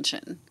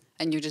intention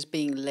and you're just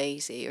being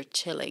lazy or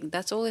chilling.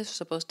 That's all it's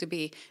supposed to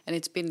be. And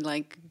it's been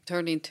like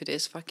turned into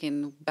this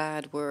fucking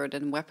bad word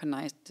and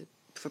weaponized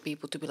for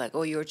people to be like,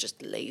 oh, you're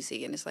just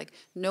lazy. And it's like,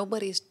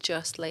 nobody's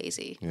just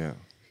lazy. Yeah.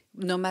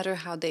 No matter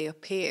how they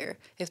appear,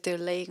 if they're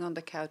laying on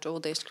the couch all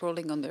day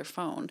scrolling on their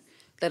phone,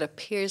 that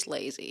appears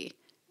lazy.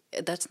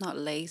 That's not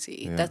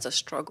lazy. Yeah. That's a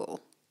struggle.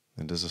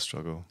 It is a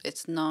struggle.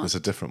 It's not. There's a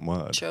different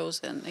word.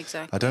 Chosen,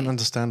 exactly. I don't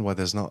understand why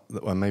there's not,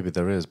 well, maybe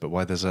there is, but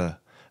why there's a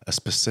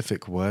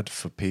specific word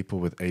for people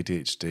with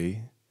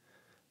ADHD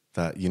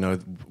that, you know,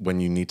 when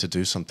you need to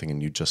do something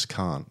and you just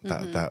can't.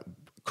 That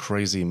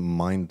crazy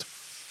mind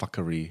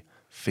fuckery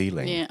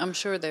feeling. Yeah, I'm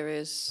sure there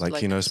is.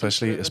 Like you know,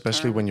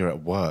 especially when you're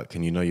at work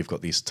and you know you've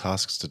got these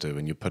tasks to do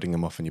and you're putting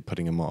them off and you're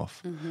putting them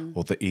off,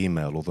 or the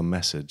email or the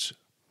message.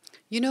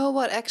 You know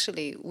what,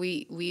 actually,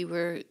 we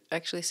were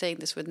actually saying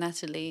this with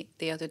Natalie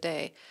the other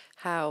day,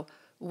 how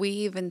we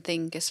even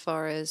think as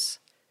far as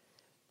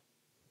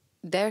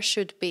there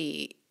should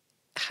be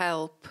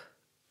help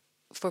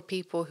for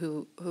people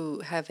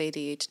who have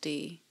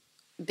ADHD.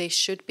 They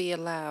should be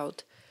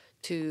allowed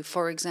to,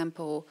 for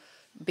example,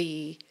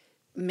 be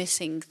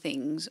missing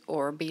things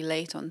or be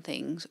late on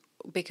things.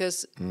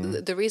 Because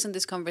the reason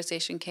this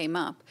conversation came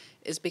up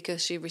is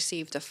because she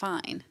received a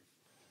fine.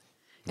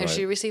 And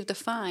she received a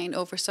fine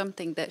over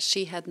something that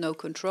she had no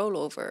control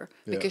over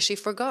because she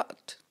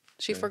forgot.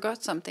 She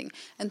forgot something.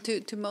 And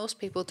to most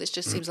people, this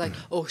just seems like,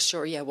 oh,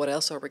 sure, yeah, what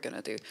else are we going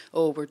to do?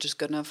 Oh, we're just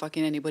going to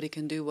fucking anybody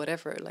can do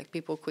whatever. Like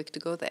people quick to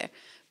go there.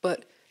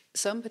 But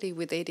somebody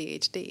with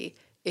ADHD,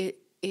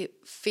 it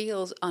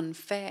feels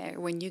unfair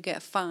when you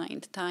get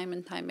fined time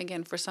and time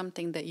again for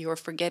something that you're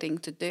forgetting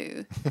to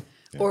do.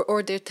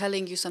 Or they're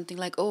telling you something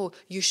like, oh,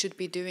 you should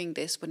be doing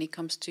this when it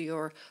comes to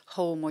your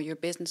home or your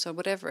business or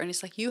whatever. And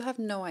it's like, you have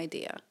no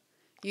idea.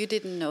 You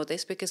didn't know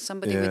this because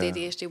somebody with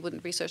ADHD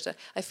wouldn't research that.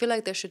 I feel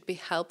like there should be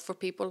help for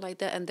people like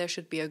that, and there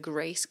should be a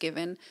grace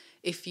given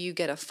if you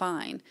get a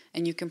fine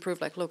and you can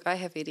prove like, look, I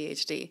have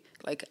ADHD.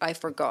 Like, I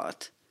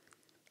forgot.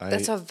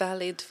 That's a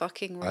valid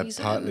fucking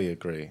reason.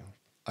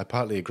 I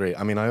partly agree.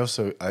 I mean, I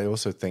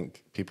also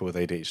think people with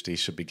ADHD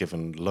should be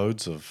given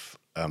loads of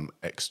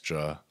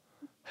extra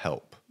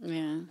help.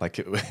 Yeah. Like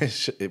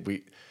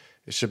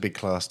it should be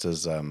classed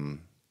as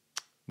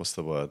what's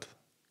the word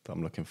that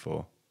I'm looking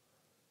for?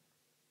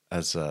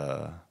 As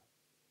a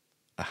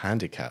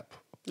handicap.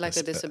 Like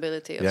a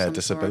disability of some some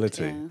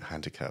disability. sort. Yeah.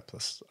 Handicap,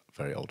 that's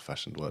a very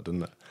old-fashioned word,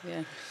 isn't it?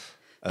 Yeah.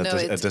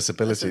 a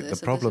disability. The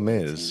problem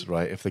is,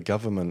 right, if the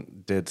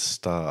government did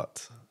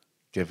start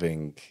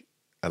giving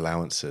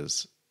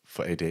allowances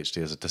for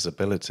ADHD as a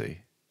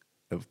disability,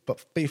 it would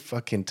be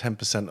fucking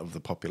 10% of the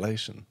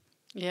population.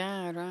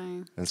 Yeah,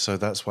 right. And so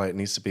that's why it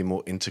needs to be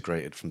more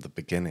integrated from the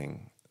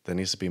beginning. There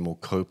needs to be more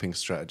coping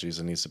strategies.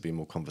 There needs to be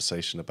more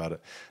conversation about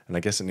it. And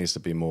I guess it needs to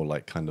be more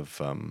like kind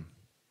of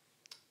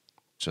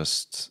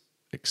just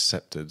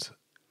accepted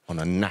on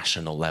a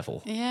national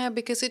level. Yeah,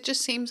 because it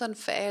just seems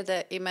unfair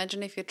that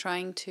imagine if you're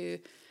trying to,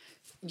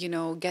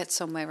 get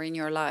somewhere in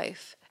your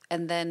life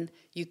and then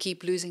you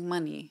keep losing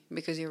money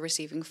because you're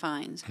receiving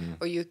fines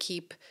or you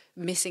keep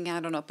missing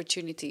out on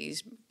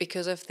opportunities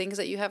because of things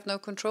that you have no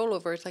control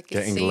over. It's like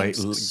getting it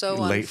seems so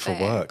late unfair.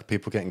 for work.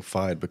 People getting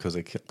fired because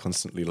they're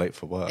constantly late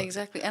for work.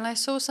 Exactly. And I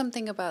saw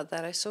something about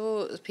that. I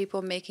saw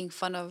people making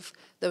fun of,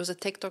 there was a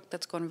TikTok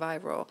that's gone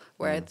viral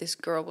where this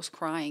girl was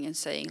crying and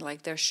saying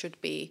like there should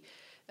be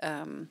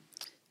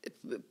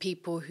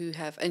people who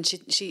have, and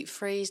she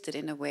phrased it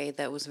in a way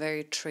that was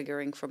very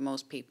triggering for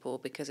most people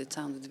because it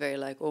sounded very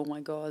like, oh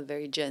my God,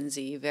 very Gen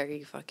Z,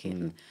 very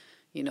fucking,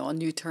 a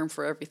new term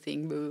for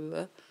everything. Blah, blah,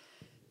 blah.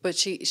 But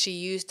she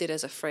used it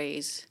as a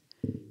phrase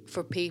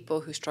for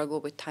people who struggle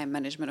with time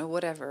management or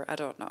whatever, I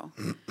don't know.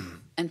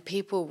 And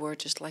people were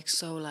just like,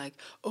 so like,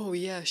 oh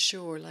yeah,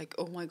 sure. Like,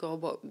 oh my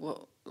God,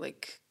 what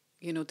like,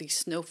 these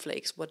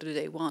snowflakes, what do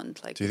they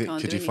want? Like,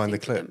 could you find the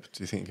clip?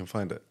 Do you think you can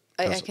find it?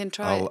 I can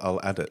try. I'll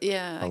add it.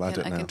 Yeah, I'll add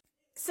it now.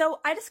 So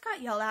I just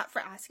got yelled at for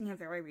asking a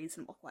very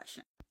reasonable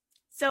question.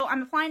 So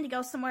I'm applying to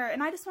go somewhere,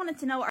 and I just wanted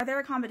to know, are there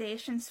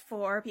accommodations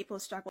for people who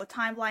struggle with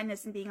time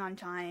blindness and being on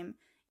time,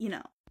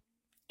 And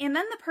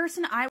then the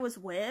person I was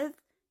with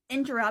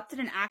interrupted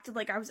and acted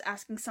like I was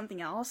asking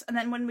something else, and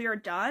then when we were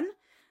done,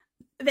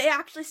 they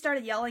actually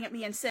started yelling at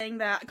me and saying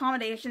that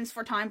accommodations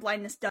for time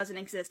blindness doesn't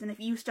exist, and if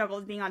you struggle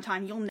with being on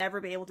time, you'll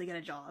never be able to get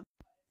a job.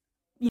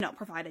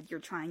 Provided you're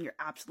trying your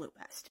absolute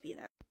best to be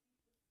there.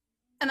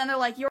 And then they're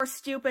like, your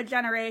stupid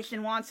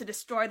generation wants to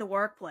destroy the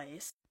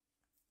workplace.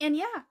 And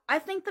yeah, I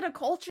think that a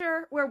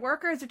culture where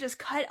workers are just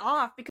cut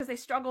off because they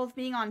struggle with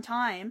being on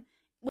time,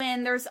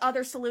 when there's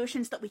other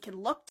solutions that we can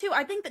look to,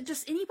 I think that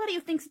just anybody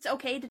who thinks it's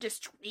okay to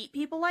just treat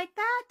people like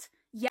that,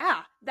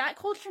 yeah, that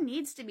culture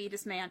needs to be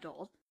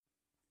dismantled.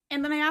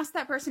 And then I asked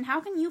that person,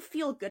 how can you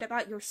feel good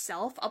about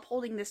yourself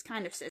upholding this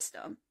kind of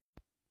system?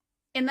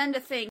 And then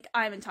to think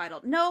I'm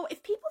entitled. No,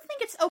 if people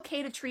think it's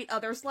okay to treat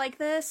others like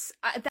this,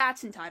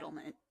 that's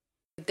entitlement.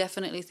 I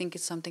definitely think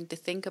it's something to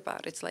think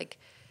about. It's like,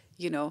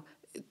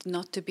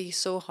 not to be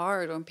so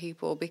hard on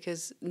people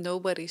because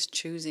nobody's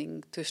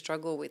choosing to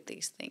struggle with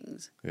these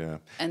things. Yeah.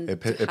 And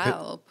to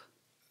help.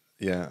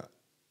 Yeah.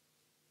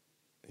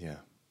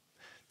 Yeah.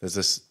 There's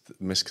this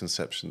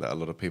misconception that a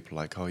lot of people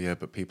are like, oh yeah,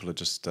 but people are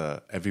just,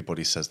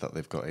 everybody says that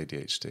they've got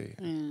ADHD.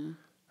 Yeah.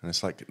 And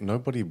it's like,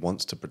 nobody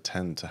wants to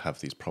pretend to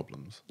have these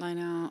problems. I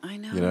know.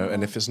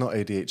 And if it's not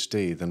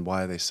ADHD, then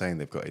why are they saying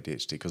they've got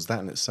ADHD? Because that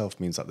in itself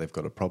means that they've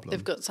got a problem.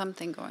 They've got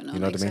something going on. You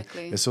know what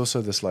exactly. I mean? It's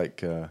also this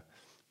like,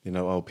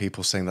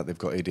 people saying that they've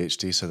got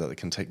ADHD so that they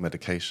can take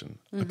medication.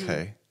 Mm-hmm.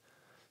 Okay.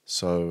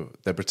 So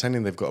they're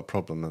pretending they've got a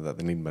problem and that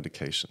they need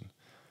medication.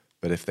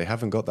 But if they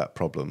haven't got that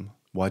problem,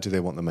 why do they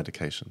want the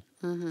medication?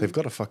 Mm-hmm. They've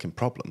got a fucking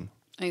problem.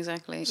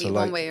 Exactly. So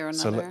one way or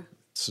another.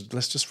 So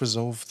let's just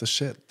resolve the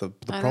shit, the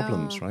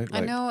problems, right?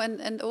 Like, I know,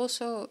 and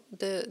also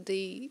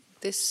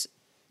this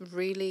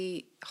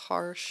really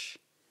harsh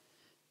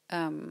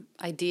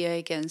idea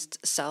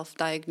against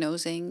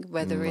self-diagnosing,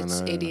 whether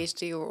it's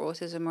ADHD or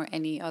autism or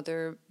any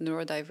other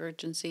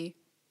neurodivergency.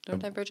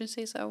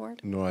 Neurodivergency, is that a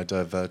word?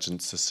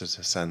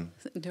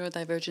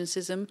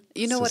 Neurodivergencism.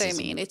 You know what I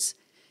mean?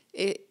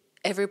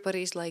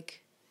 Everybody's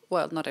like,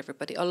 well, not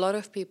everybody. A lot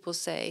of people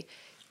say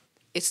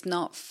it's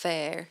not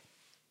fair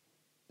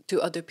to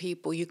other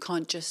people. You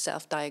can't just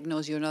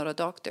self-diagnose. You're not a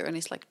doctor. And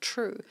it's like,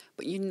 true,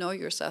 but you know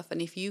yourself.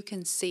 And if you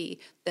can see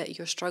that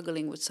you're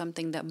struggling with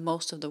something that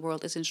most of the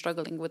world isn't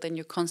struggling with, and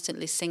you're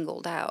constantly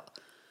singled out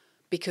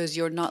because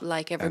you're not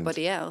like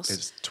everybody else.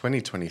 It's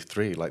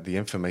 2023, like the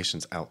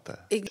information's out there.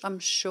 I'm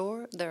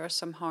sure there are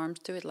some harms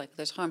to it, like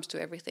there's harms to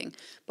everything.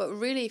 But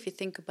really, if you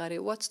think about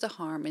it, what's the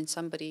harm in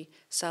somebody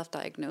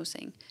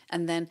self-diagnosing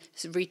and then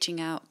reaching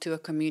out to a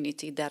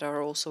community that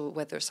are also,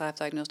 whether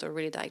self-diagnosed or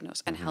really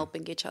diagnosed, and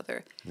helping each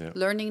other,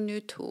 learning new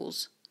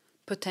tools,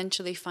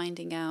 potentially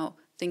finding out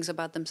things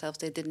about themselves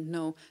they didn't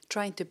know,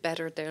 trying to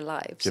better their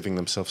lives. Giving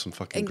themselves some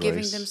fucking grace. And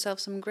giving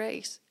themselves some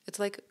grace. It's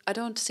like, I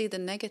don't see the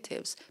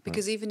negatives.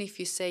 Because even if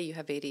you say you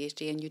have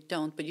ADHD and you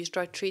don't, but you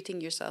start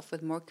treating yourself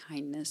with more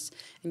kindness,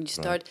 and you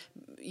start,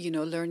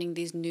 learning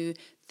these new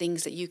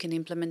things that you can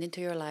implement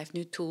into your life,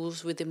 new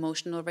tools with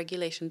emotional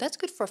regulation, that's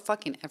good for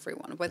fucking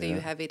everyone, whether you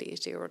have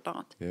ADHD or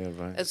not. Yeah,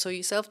 right. And so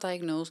you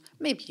self-diagnose,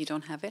 maybe you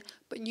don't have it,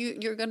 but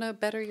you're going to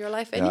better your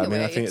life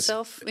anyway. I think it's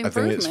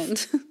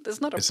self-improvement.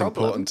 That's not a problem. It's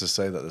important to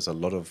say that there's a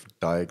lot of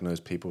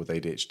diagnosed people with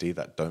ADHD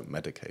that don't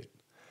medicate.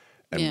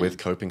 And with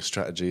coping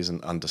strategies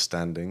and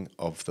understanding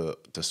of the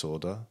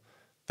disorder,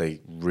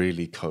 they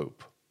really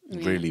cope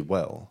really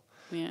well.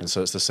 Yeah. And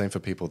so it's the same for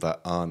people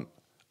that aren't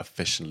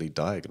officially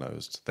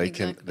diagnosed. They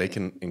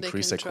can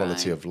increase their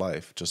quality of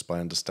life just by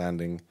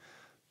understanding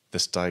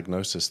this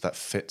diagnosis that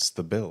fits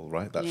the bill,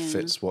 right? That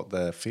fits what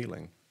they're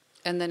feeling.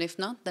 And then if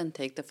not, then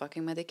take the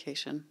fucking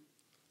medication.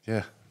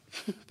 Yeah.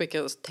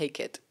 Because take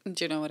it.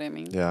 Do you know what I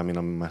mean? Yeah, I mean,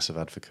 I'm a massive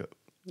advocate.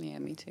 Yeah,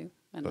 me too.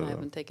 And I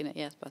haven't taken it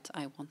yet, but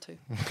I want to.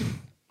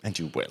 And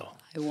you will.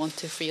 I want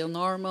to feel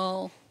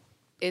normal.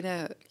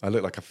 I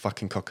look like a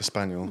fucking Cocker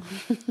Spaniel.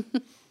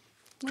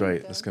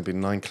 Great. There's going to be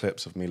 9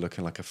 clips of me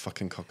looking like a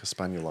fucking Cocker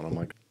Spaniel on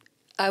my...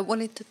 I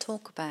wanted to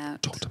talk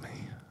about... Talk to me.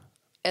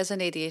 As an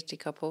ADHD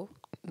couple,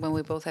 when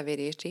we both have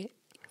ADHD,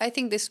 I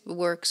think this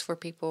works for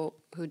people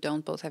who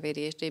don't both have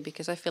ADHD,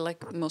 because I feel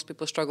like most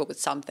people struggle with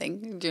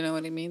something. Do you know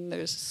what I mean?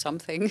 There's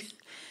something.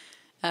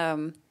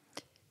 One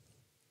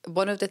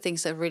of the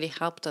things that really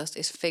helped us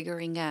is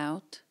figuring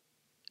out,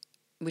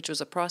 which was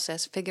a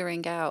process,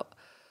 figuring out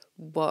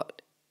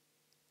what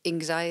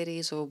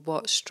anxieties or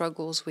what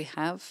struggles we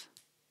have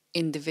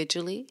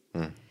individually,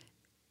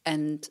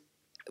 and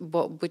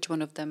which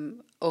one of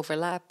them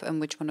overlap and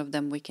which one of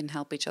them we can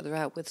help each other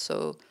out with.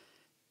 So,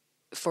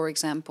 for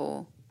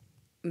example,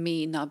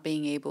 me not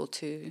being able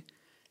to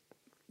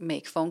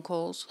make phone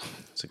calls.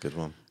 It's a good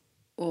one.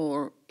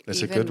 Or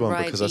it's even a good one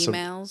write because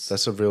emails.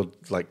 That's a real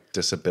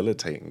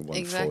debilitating one for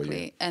you.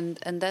 Exactly, and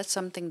that's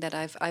something that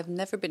I've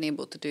never been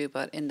able to do,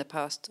 but in the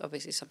past,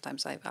 obviously,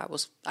 sometimes I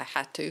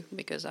had to,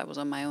 because I was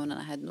on my own and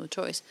I had no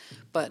choice.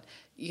 But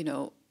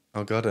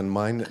Oh God, and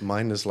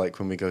mine is like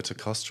when we go to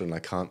Costa and I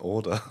can't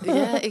order.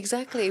 Yeah,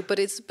 exactly. But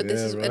it's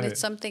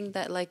something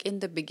that, like, in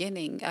the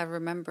beginning, I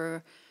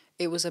remember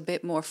it was a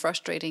bit more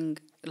frustrating,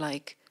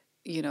 like,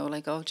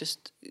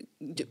 just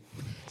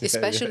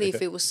especially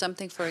if it was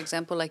something, for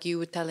example, like you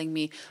were telling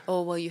me,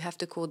 oh, well, you have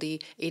to call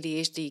the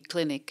ADHD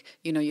clinic,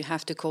 you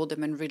have to call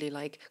them and really,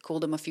 like, call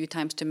them a few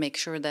times to make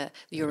sure that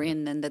you're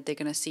in and that they're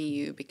going to see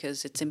you,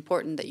 because it's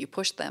important that you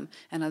push them.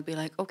 And I'd be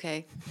like,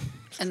 okay.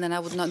 And then I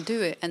would not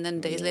do it. And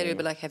then days later, I'd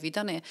be like, have you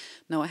done it?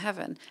 No, I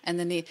haven't. And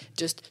then it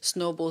just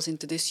snowballs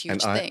into this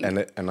huge thing.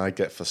 And I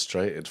get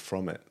frustrated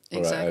from it.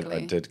 Exactly.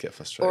 I did get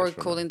frustrated or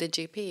from calling it.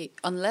 the GP,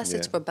 unless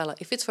it's for Bella.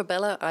 If it's for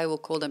Bella, I will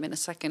call them in a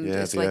second.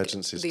 Yeah, it's the like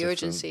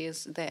urgency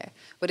is there.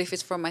 But if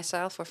it's for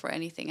myself or for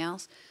anything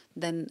else,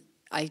 then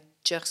I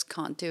just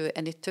can't do it.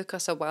 And it took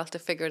us a while to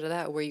figure that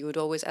out, where you would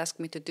always ask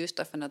me to do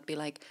stuff and I'd be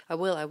like, I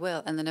will.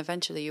 And then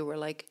eventually you were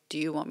like, do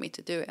you want me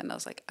to do it? And I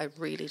was like, I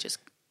really just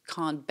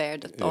can't bear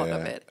the thought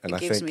of it. It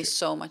gives me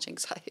so much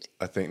anxiety.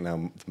 I think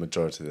now the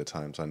majority of the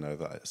times I know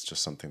that it's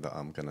just something that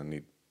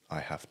I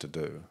have to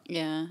do.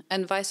 Yeah,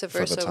 and vice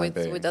versa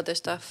with other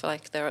stuff,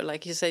 like there,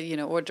 like you said,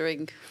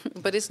 ordering.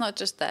 But it's not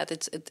just that.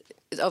 It's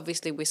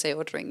obviously we say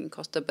ordering in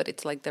Costa, but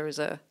it's like there's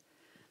a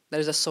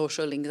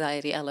social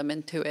anxiety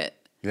element to it.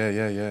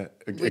 Yeah.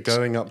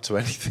 Going up to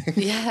anything.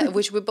 Yeah,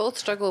 which we both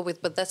struggle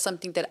with, but that's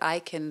something that I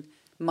can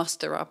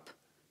muster up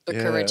the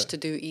courage to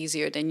do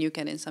easier than you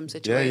can in some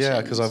situations.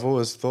 Yeah, because I've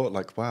always thought,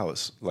 like, wow,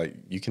 it's like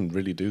you can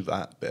really do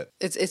that bit.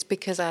 It's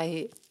because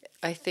I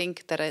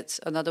think that it's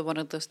another one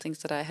of those things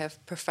that I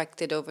have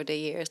perfected over the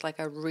years. Like,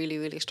 I really,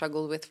 really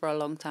struggled with for a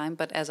long time.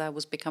 But as I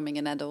was becoming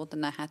an adult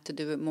and I had to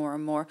do it more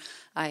and more,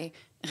 I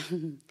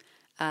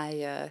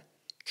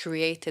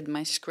created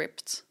my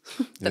scripts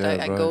that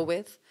I go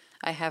with.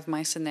 I have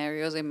my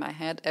scenarios in my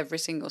head. Every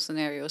single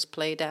scenario is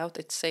played out.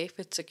 It's safe.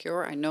 It's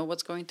secure. I know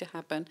what's going to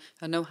happen.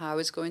 I know how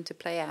it's going to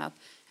play out.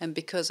 And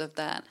because of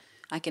that,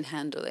 I can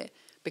handle it.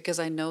 Because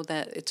I know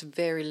that it's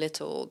very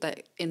little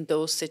that in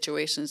those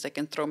situations that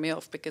can throw me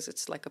off, because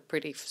it's like a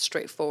pretty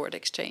straightforward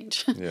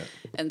exchange. Yeah.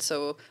 And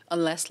so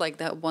unless, like,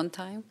 that one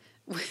time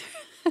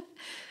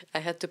I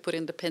had to put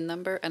in the PIN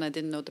number and I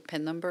didn't know the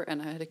PIN number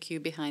and I had a queue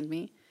behind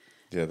me.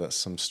 Yeah, that's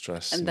some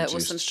stress. And that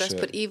was some stress.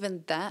 But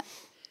even that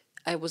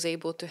I was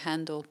able to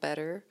handle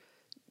better,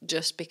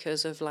 just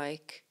because of,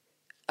 like,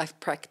 I've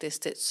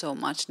practiced it so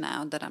much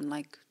now that I'm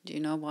like, do you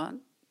know what?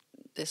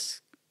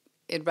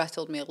 It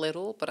rattled me a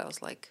little, but I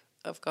was like,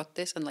 I've got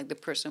this. And, like, the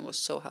person was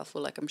so helpful.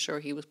 Like, I'm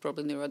sure he was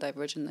probably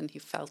neurodivergent and he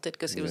felt it,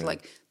 because he was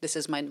like, this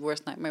is my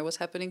worst nightmare was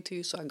happening to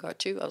you, so I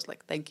got you. I was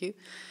like, thank you.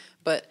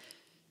 But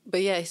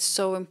yeah, it's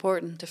so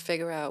important to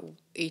figure out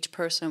each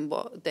person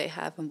what they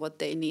have and what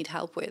they need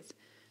help with,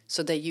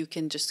 so that you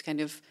can just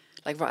kind of,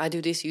 like, I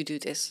do this, you do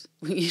this.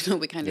 We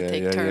kind of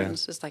take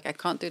turns. Yeah. It's like, I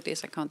can't do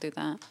this, I can't do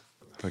that.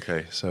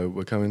 Okay, so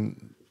we're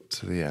coming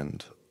to the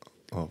end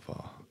of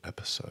our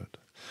episode.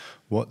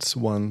 What's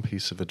one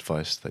piece of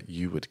advice that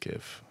you would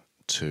give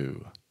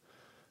to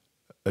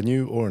a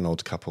new or an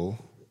old couple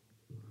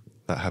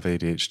that have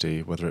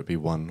ADHD, whether it be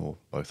one or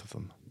both of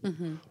them?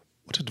 Mm-hmm.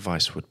 What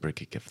advice would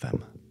Briggy give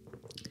them?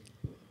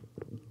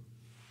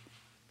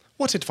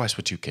 What advice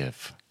would you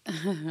give?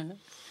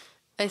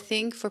 I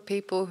think for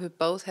people who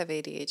both have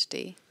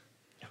ADHD,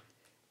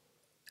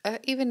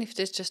 even if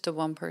there's just a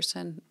one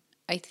person,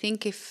 I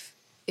think if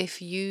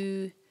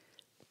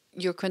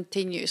you're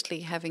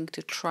continuously having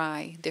to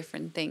try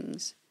different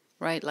things,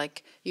 right?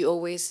 Like, you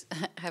always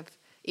have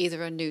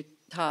either a new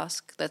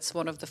task. That's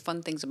one of the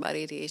fun things about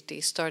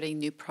ADHD, starting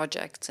new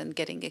projects and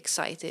getting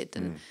excited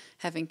and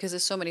having, because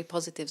there's so many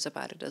positives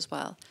about it as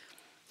well.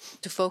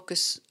 to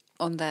focus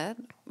on that,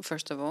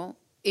 first of all.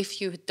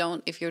 If you're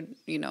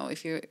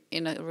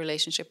in a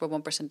relationship where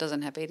one person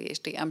doesn't have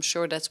ADHD, I'm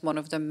sure that's one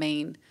of the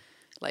main,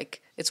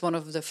 like, it's one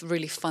of the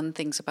really fun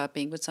things about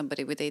being with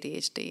somebody with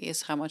ADHD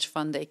is how much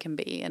fun they can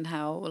be and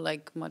how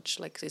much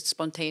it's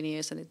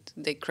spontaneous and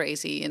they're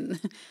crazy and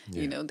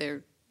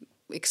their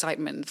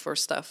excitement for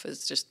stuff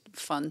is just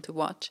fun to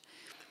watch.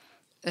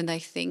 And I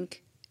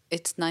think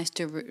it's nice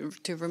to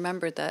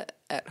remember that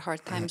at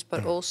hard times,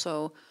 but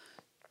also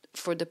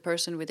for the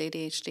person with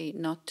ADHD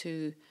not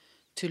to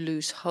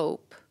lose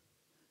hope.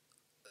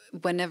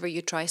 Whenever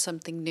you try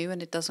something new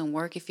and it doesn't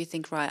work, if you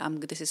think, right,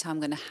 this is how I'm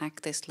going to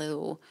hack this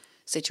little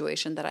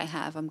situation that I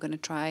have, I'm going to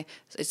try,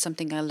 it's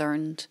something I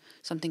learned,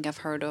 something I've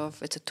heard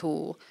of, it's a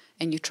tool,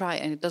 and you try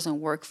it and it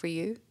doesn't work for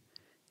you,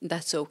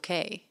 that's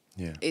okay.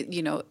 Yeah.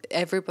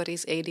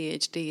 Everybody's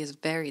ADHD is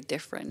very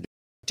different.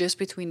 Just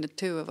between the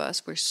two of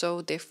us, we're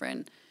so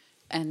different,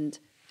 and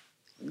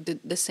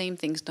the same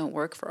things don't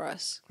work for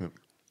us. Yep.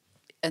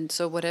 And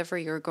so whatever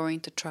you're going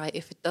to try,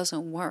 if it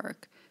doesn't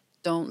work,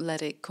 don't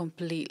let it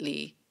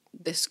completely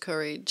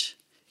discourage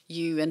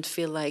you and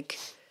feel like,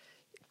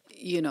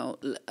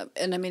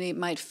 and I mean, it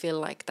might feel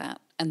like that,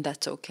 and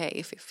that's okay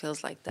if it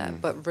feels like that.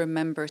 But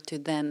remember to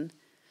then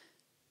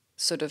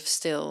sort of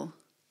still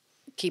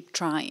keep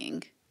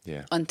trying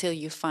until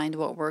you find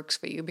what works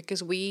for you.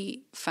 Because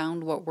we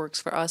found what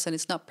works for us, and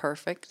it's not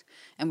perfect,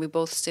 and we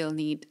both still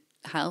need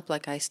help.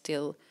 Like I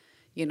still,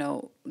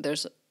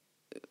 there's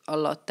a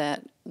lot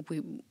that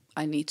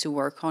I need to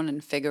work on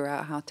and figure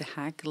out how to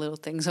hack little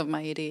things of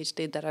my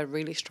ADHD that I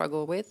really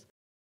struggle with.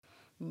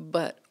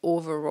 But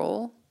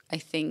overall, I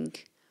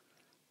think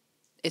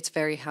it's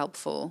very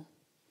helpful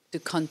to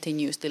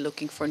continuously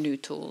looking for new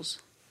tools.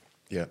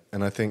 Yeah,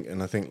 and I think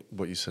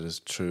what you said is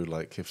true.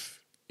 Like if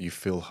you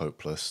feel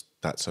hopeless,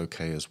 that's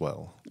okay as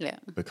well. Yeah.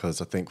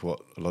 Because I think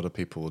what a lot of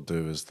people will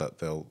do is that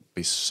they'll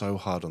be so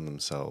hard on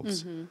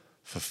themselves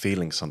for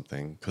feeling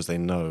something because they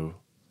know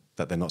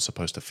that they're not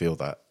supposed to feel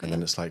that. And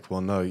then it's like,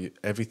 well, no,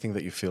 everything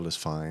that you feel is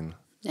fine.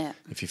 Yeah.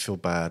 If you feel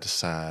bad,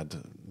 sad,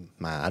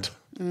 mad,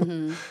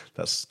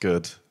 that's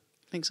good.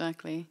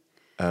 Exactly.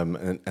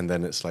 And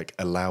then it's like,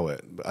 allow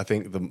it. I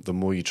think the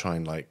more you try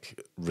and like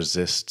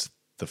resist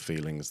the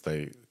feelings,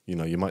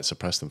 you might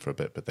suppress them for a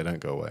bit, but they don't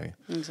go away.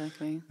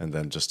 Exactly. And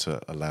then just to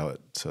allow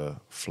it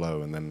to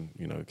flow and then,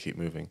 keep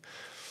moving.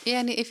 Yeah,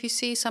 and if you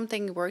see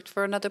something worked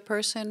for another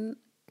person,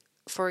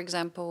 for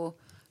example,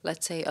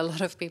 let's say a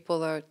lot of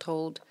people are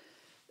told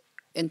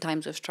in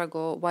times of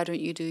struggle, why don't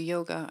you do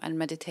yoga and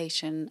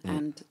meditation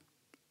and,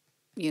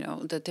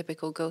 the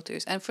typical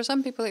go-tos. And for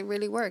some people it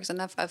really works.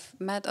 And I've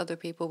met other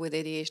people with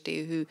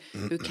ADHD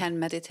who can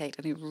meditate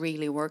and it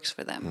really works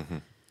for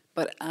them.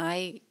 But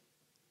I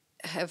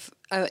have,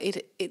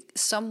 it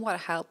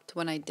somewhat helped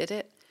when I did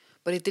it,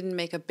 but it didn't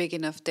make a big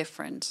enough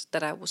difference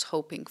that I was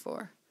hoping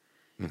for.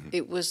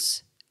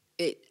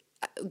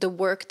 The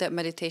work that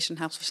meditation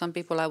helps for some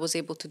people, I was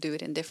able to do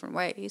it in different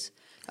ways.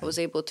 I was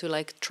able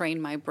to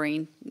train my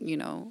brain,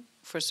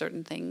 for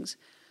certain things.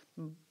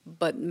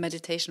 But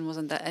meditation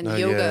wasn't that, and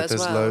yoga as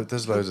well.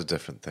 There's loads of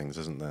different things,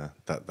 isn't there,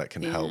 that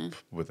can help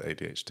with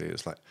ADHD.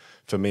 It's like,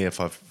 for me,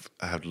 if I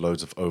had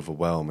loads of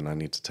overwhelm and I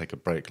need to take a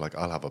break, like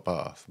I'll have a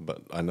bath.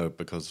 But I know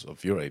because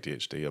of your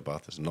ADHD, a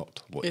bath is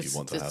not what you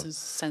want to have. It's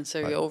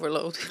sensory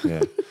overload.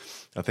 Yeah,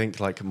 I think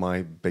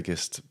my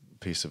biggest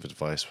piece of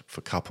advice for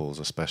couples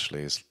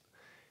especially is,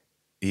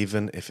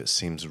 even if it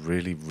seems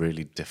really,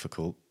 really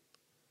difficult,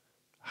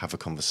 have a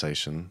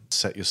conversation.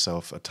 Set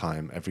yourself a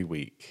time every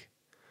week,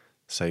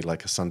 say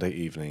like a Sunday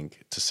evening,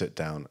 to sit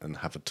down and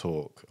have a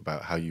talk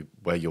about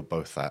where you're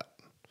both at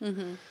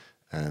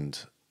and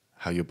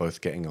how you're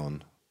both getting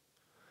on,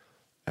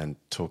 and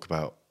talk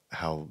about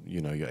how,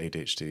 your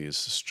ADHD is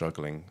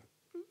struggling,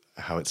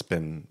 how it's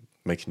been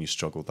making you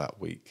struggle that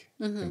week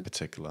in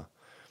particular,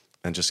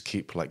 and just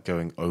keep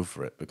going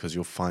over it, because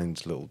you'll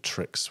find little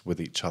tricks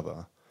with each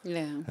other.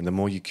 Yeah. And the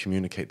more you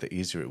communicate, the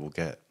easier it will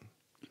get.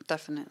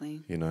 Definitely.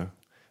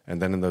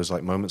 And then in those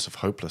moments of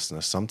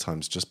hopelessness,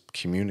 sometimes just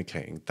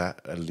communicating, that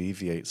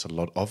alleviates a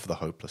lot of the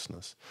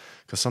hopelessness.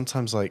 Because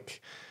sometimes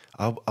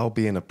I'll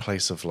be in a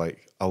place of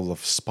I'll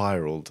have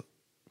spiraled,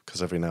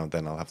 because every now and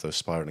then I'll have those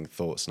spiraling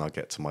thoughts and I'll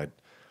get to my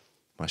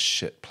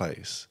shit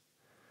place.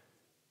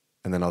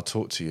 And then I'll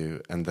talk to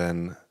you, and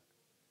then,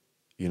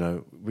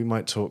 we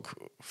might talk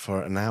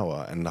for an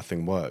hour and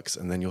nothing works.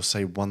 And then you'll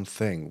say one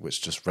thing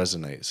which just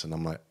resonates. And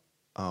I'm like,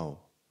 oh,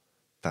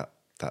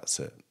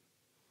 that's it.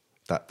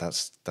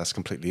 That's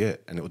completely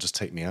it. And it will just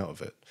take me out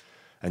of it.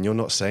 And you're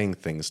not saying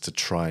things to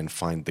try and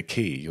find the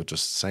key. You're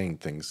just saying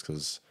things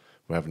because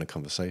we're having a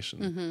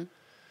conversation.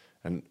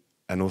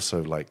 And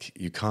also,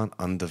 you can't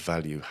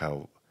undervalue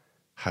how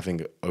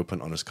having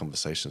open, honest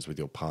conversations with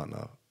your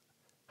partner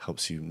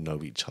helps you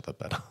know each other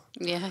better.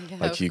 Yeah.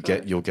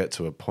 You'll get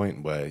to a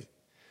point where,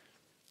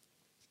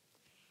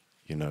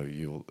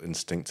 you'll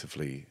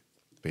instinctively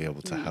be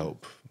able to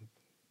help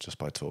just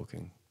by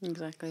talking.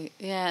 Exactly.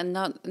 Yeah,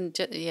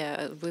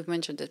 and we've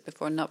mentioned it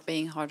before. Not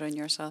being hard on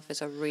yourself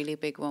is a really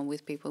big one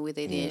with people with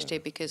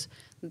ADHD because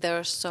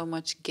there's so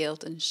much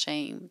guilt and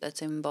shame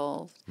that's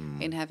involved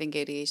in having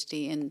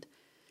ADHD,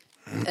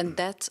 and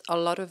that's a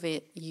lot of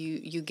it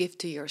you give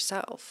to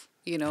yourself.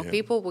 You know,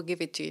 people will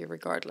give it to you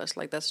regardless.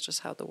 Like that's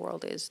just how the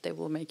world is. They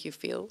will make you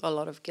feel a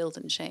lot of guilt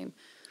and shame,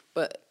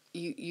 but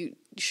you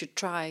should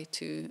try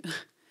to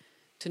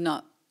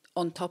not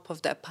on top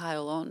of that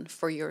pile on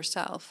for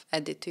yourself,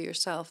 add it to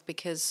yourself,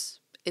 because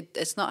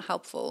it's not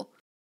helpful.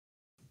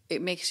 It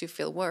makes you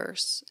feel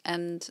worse.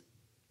 And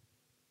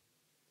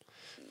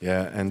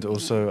and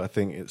also I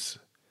think it's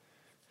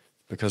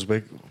because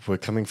we're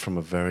coming from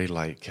a very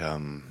like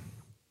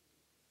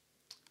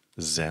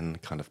Zen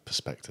kind of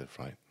perspective,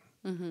 right?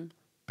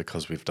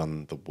 Because we've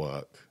done the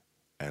work,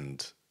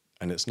 and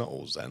it's not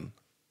all Zen,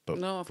 but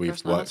no, of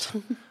we've course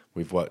worked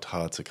we've worked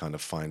hard to kind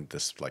of find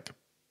this like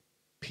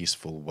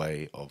peaceful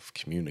way of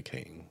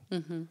communicating.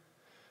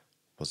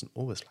 Wasn't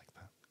always like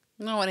that.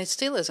 No, and it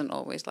still isn't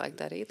always like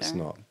that either. It's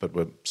not, but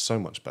we're so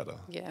much better.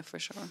 Yeah, for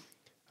sure.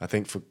 I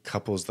think for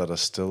couples that are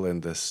still in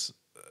this,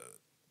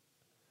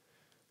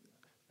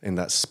 in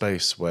that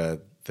space where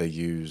they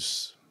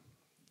use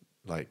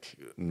like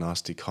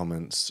nasty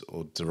comments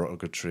or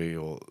derogatory,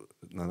 or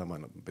no, that might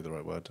not be the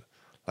right word.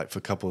 Like for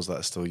couples that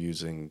are still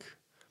using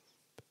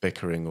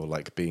bickering or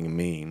like being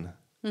mean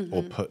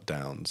or put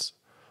downs,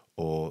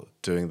 or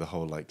doing the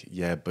whole like,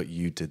 yeah, but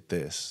you did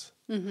this.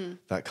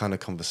 That kind of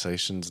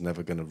conversation's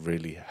never going to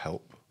really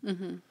help.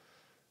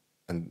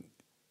 And,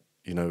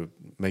 you know,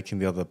 making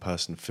the other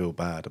person feel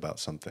bad about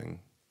something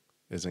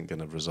isn't going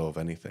to resolve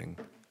anything.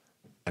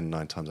 And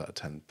 9 times out of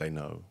 10, they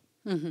know,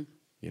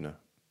 you know.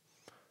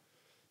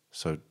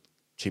 So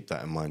keep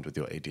that in mind with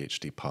your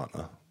ADHD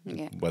partner,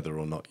 whether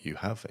or not you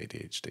have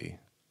ADHD.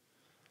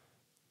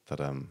 That,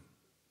 you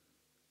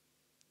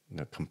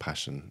know,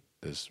 compassion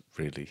is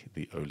really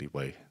the only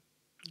way.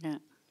 Yeah.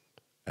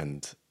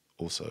 And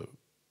also,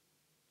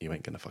 you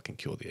ain't going to fucking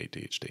cure the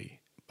ADHD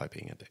by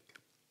being a dick.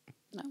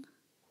 No.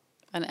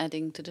 And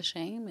adding to the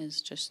shame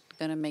is just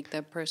going to make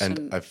that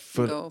person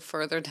go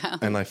further down.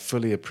 And I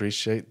fully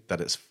appreciate that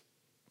it's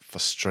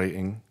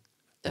frustrating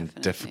and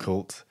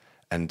difficult,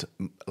 and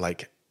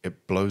like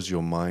it blows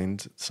your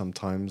mind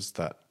sometimes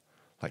that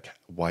like,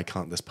 why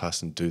can't this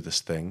person do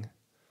this thing?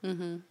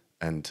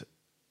 And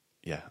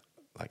yeah,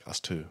 like us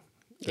too.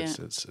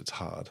 It's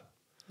hard.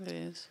 It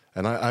is.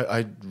 And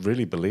I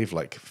really believe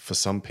like for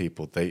some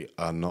people, they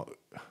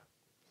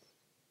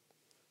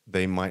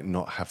might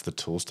not have the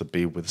tools to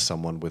be with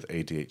someone with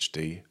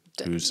ADHD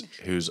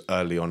who's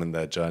early on in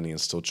their journey and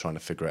still trying to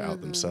figure it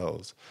out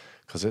themselves.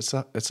 Because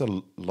it's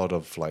a lot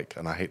of like,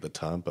 and I hate the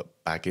term,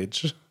 but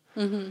baggage,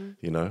 you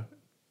know?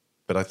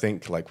 But I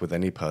think like with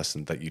any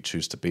person that you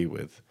choose to be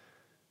with,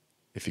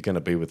 if you're going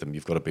to be with them,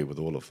 you've got to be with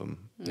all of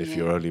them. If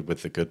you're only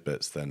with the good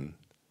bits, then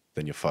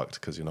you're fucked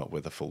because you're not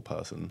with a full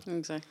person.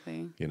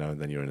 Exactly. You know, and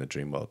then you're in a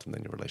dream world, and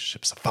then your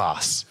relationship's a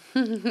farce.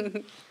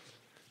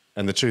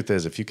 And the truth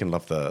is, if you can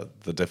love the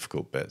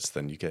difficult bits,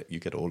 then you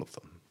get all of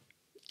them.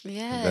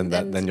 Yeah. And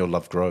then your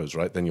love grows,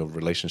 right? Then your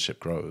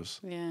relationship grows.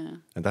 Yeah.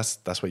 And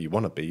that's where you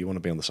want to be. You want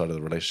to be on the side of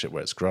the relationship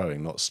where it's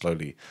growing, not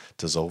slowly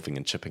dissolving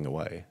and chipping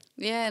away.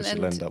 Yeah,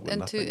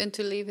 and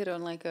to leave it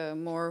on like a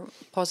more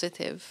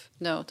positive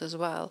note as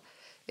well,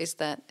 is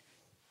that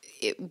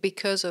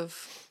because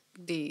of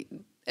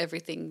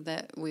everything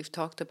that we've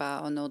talked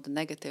about and all the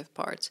negative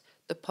parts,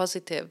 the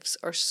positives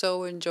are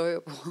so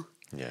enjoyable.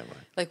 Yeah,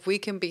 right. Like we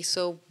can be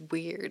so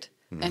weird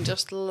and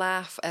just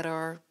laugh at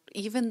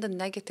even the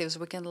negatives.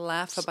 We can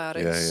laugh about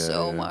it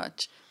so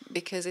much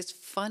because it's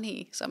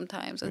funny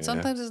sometimes. And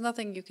sometimes there's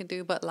nothing you can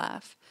do but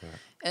laugh. Yeah.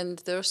 And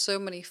there are so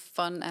many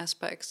fun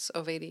aspects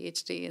of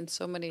ADHD and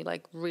so many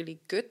like really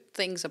good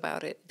things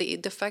about it.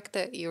 The fact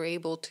that you're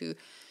able to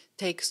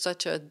take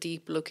such a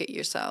deep look at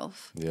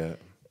yourself. Yeah.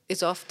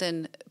 It's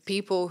often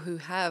people who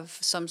have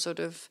some sort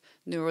of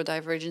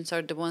neurodivergence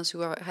are the ones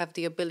who have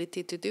the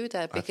ability to do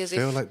that. Because I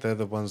feel like they're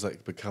the ones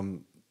that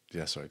become...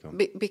 Yeah, sorry, go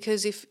on.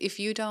 Because if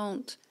you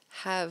don't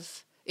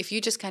have... If you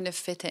just kind of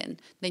fit in,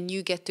 then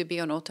you get to be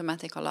on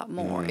automatic a lot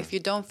more. If you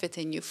don't fit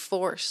in, you're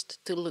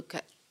forced to look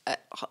at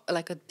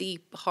like a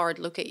deep, hard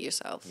look at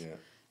yourself. Yeah.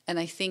 And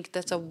I think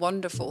that's a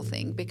wonderful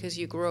thing because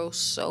you grow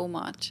so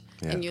much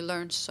and you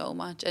learn so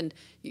much and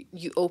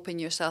you open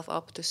yourself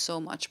up to so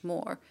much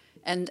more.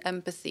 And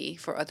empathy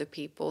for other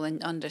people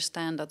and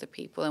understand other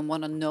people and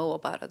want to know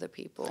about other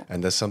people.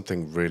 And there's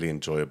something really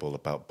enjoyable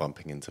about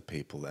bumping into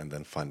people and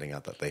then finding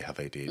out that they have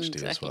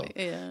ADHD as well.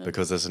 Yeah.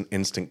 Because there's an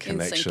instant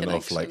connection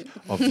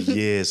of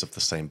years of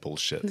the same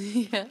bullshit.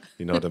 Yeah.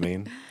 You know what I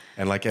mean?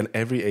 And like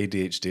every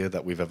ADHDer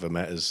that we've ever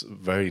met is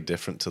very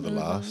different to the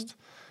last.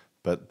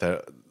 But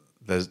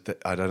there's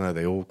I don't know,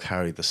 they all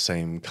carry the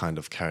same kind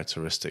of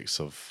characteristics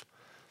of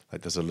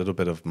like there's a little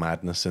bit of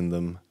madness in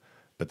them.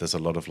 But there's a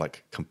lot of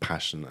like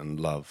compassion and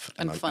love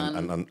and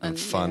fun and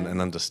fun and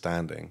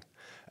understanding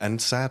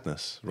and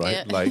sadness,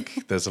 right? Yeah.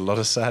 Like there's a lot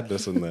of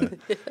sadness in there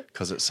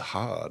because it's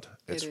hard.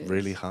 It's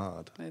really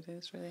hard. It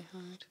is really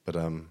hard. But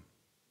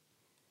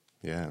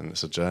Yeah, and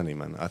it's a journey,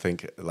 man. I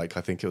think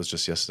it was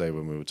just yesterday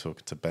when we were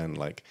talking to Ben,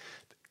 like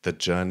the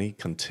journey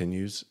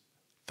continues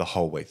the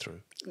whole way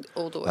through.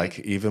 All the way. Like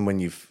even when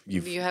you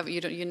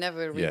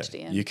never reach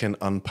the end. You can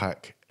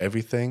unpack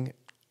everything,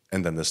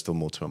 and then there's still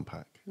more to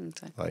unpack.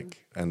 Exactly.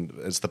 Like, and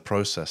it's the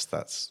process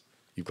that's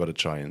you've got to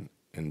try and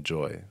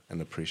enjoy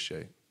and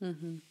appreciate.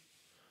 Mm-hmm.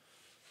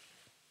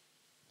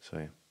 So,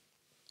 yeah.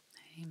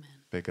 Amen.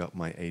 Big up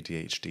my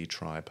ADHD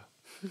tribe.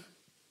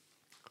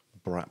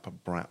 Brap,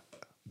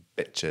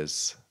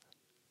 bitches.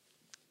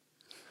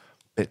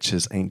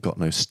 Bitches ain't got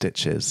no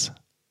stitches.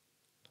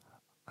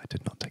 I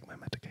did not take my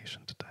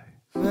medication today.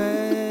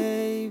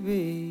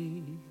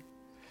 Baby,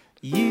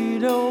 you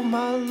know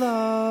my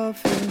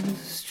love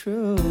is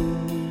true.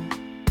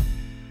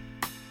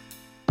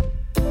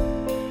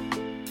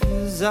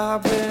 'Cause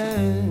I've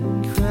been